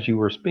up. As you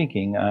were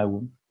speaking,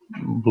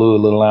 blew a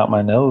little out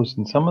my nose,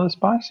 and some of the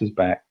spice is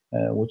back,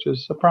 which is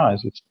a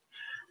surprise. It's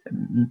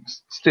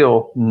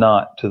still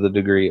not to the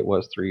degree it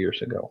was 3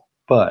 years ago,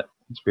 but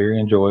it's very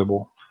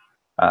enjoyable.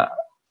 Uh,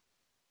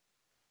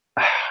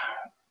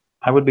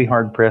 I would be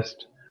hard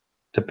pressed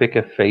to pick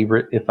a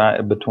favorite if I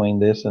between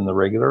this and the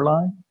regular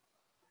line.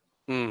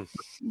 Mm.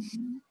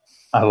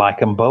 I like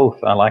them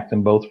both. I like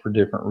them both for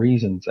different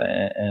reasons,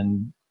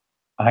 and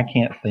I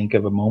can't think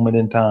of a moment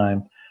in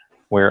time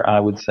where I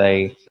would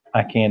say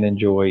I can't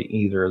enjoy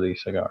either of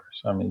these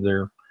cigars. I mean,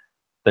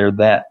 they're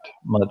that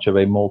much of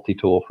a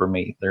multi-tool for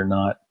me. They're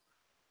not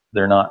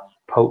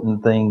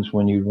potent things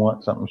when you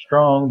want something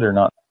strong. They're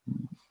not,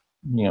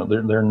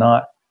 they're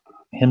not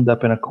hemmed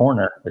up in a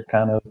corner. They're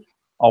kind of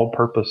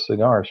all-purpose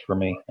cigars for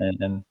me,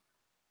 and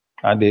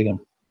I dig them.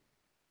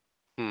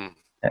 Mm.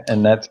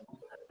 And that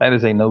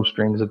is a no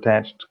strings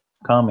attached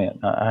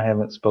comment. I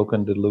haven't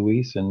spoken to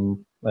Luis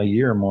in a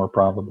year or more,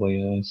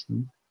 probably.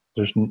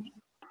 There's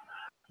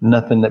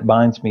nothing that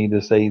binds me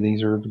to say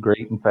these are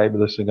great and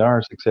fabulous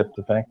cigars, except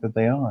the fact that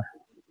they are.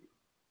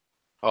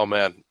 Oh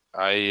man,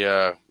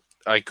 I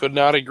could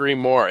not agree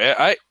more.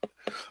 I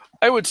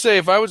would say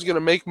if I was going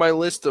to make my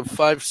list of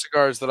 5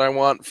 cigars that I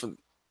want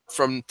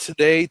from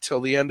today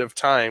till the end of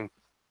time,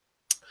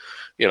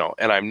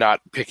 and I'm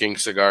not picking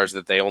cigars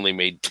that they only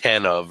made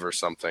 10 of or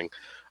something.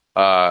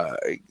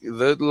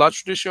 The La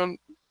Tradicion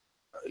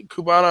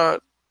Cubana,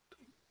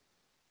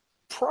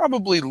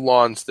 probably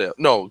Lonsdale.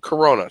 No,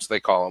 Coronas, they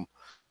call them,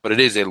 but it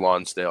is a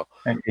Lonsdale.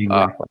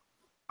 Exactly.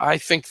 I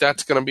think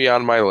that's going to be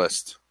on my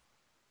list.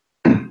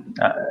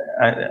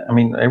 I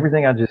mean,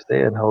 everything I just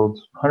said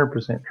holds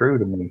 100% true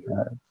to me.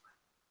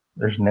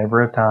 There's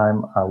never a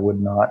time I would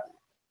not.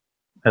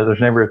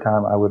 There's never a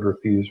time I would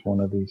refuse one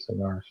of these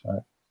cigars.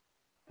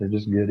 They're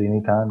just good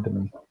any time to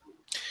me.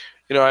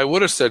 I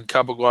would have said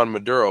Cabaguan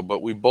Maduro,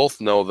 but we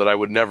both know that I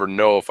would never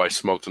know if I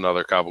smoked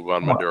another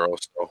Cabaguan Well, Maduro.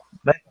 So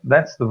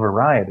that's the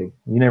variety.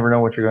 You never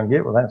know what you're going to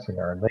get with that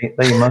cigar.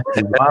 They must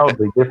be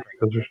wildly different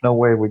because there's no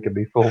way we could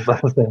be fooled by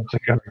the same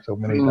cigar so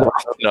many times.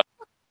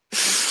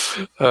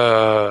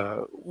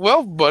 no.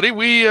 Well, buddy,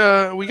 we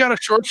got a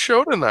short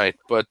show tonight,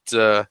 but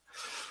I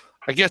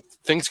guess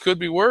things could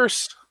be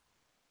worse.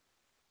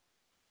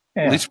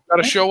 Yeah. At least we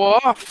got to show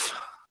off.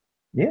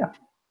 Yeah,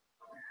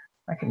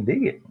 I can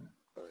dig it.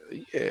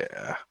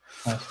 Yeah.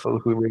 I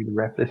suppose we're ready to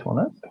wrap this one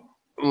up.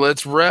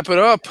 Let's wrap it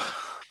up.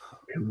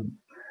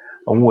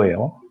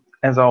 Well,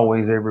 as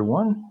always,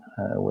 everyone,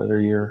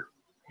 whether you're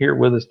here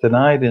with us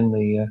tonight in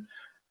the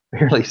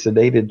fairly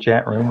sedated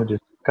chat room with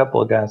just a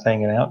couple of guys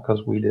hanging out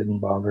because we didn't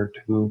bother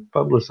to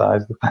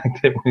publicize the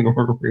fact that we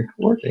were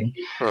recording,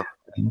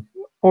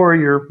 or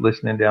you're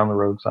listening down the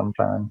road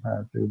sometime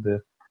through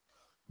the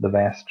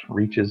vast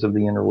reaches of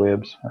the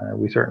interwebs,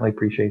 we certainly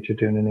appreciate you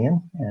tuning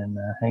in and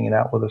hanging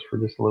out with us for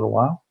just a little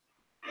while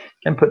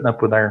and putting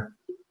up with our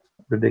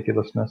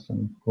ridiculousness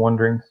and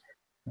wonderings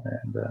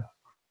and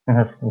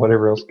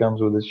whatever else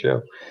comes with this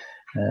show.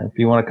 If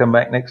you want to come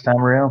back next time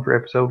around for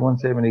episode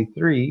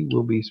 173,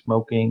 we'll be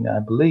smoking, I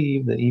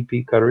believe, the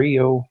EP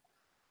Carrillo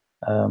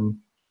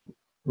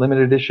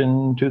limited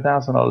edition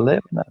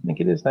 2011. I think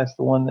it is. That's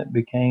the one that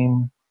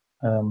became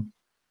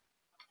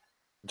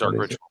Dark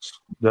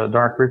Rituals. The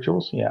Dark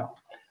Rituals, yeah.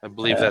 I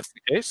believe that's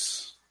the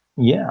case.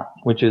 Yeah,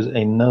 which is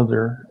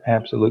another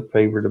absolute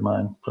favorite of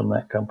mine from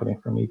that company,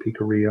 from EP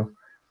Carrillo,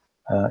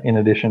 in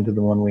addition to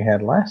the one we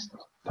had last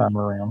time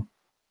around,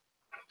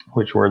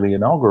 which were the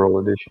inaugural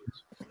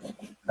editions.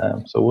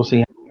 So we'll see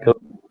how it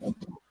goes.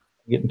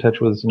 Get in touch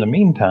with us in the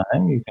meantime.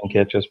 You can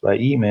catch us by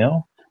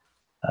email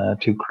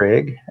to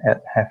Craig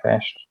at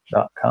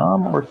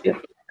halfashed.com or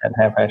Kip at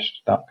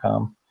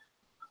halfashed.com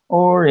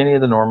or any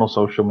of the normal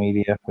social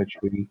media, which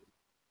we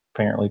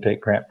apparently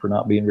take crap for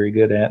not being very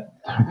good at.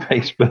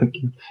 Facebook,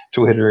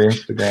 Twitter,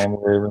 Instagram,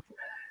 wherever.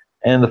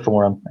 And the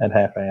forum at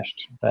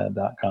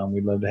halfashed.com.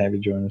 We'd love to have you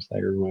join us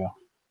there as well.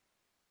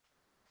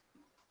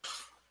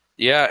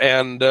 Yeah,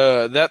 and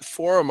that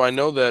forum, I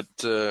know that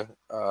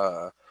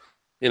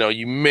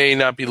you may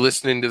not be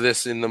listening to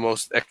this in the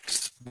most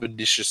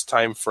expeditious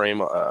time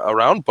frame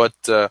around, but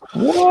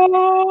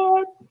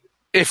what?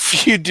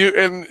 If you do,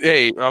 and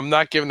hey, I'm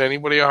not giving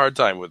anybody a hard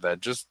time with that,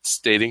 just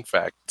stating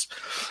facts.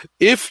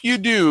 If you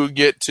do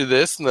get to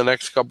this in the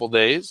next couple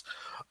days,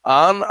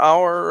 on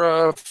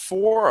our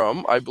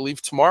forum, I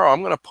believe tomorrow,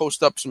 I'm going to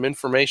post up some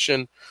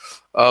information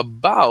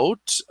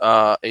about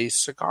a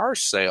cigar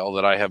sale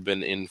that I have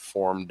been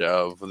informed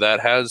of that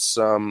has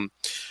some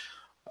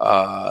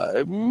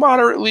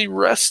moderately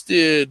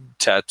rested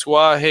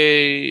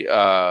Tatuaje,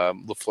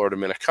 La Flor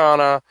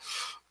Dominicana,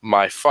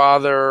 my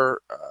father,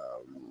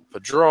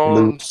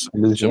 Padrones,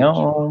 Illusion,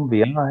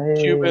 Viaje.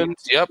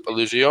 Cubans, yep,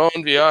 Illusion,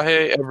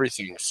 Viaje,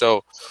 everything.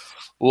 So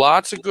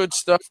lots of good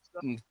stuff,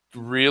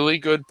 really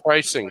good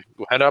pricing.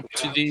 Head up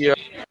to the, I'm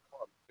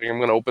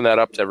going to open that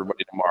up to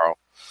everybody tomorrow.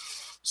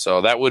 So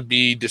that would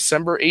be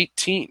December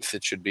 18th.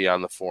 It should be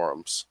on the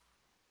forums.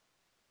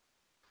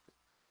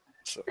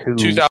 So, cool.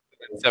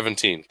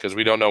 2017, because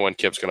we don't know when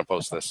Kip's going to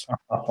post this.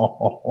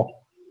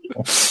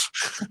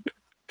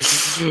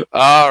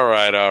 All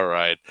right, all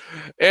right.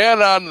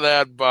 And on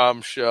that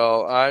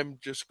bombshell, I'm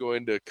just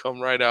going to come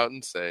right out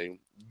and say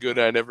good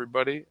night,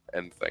 everybody,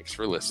 and thanks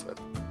for listening.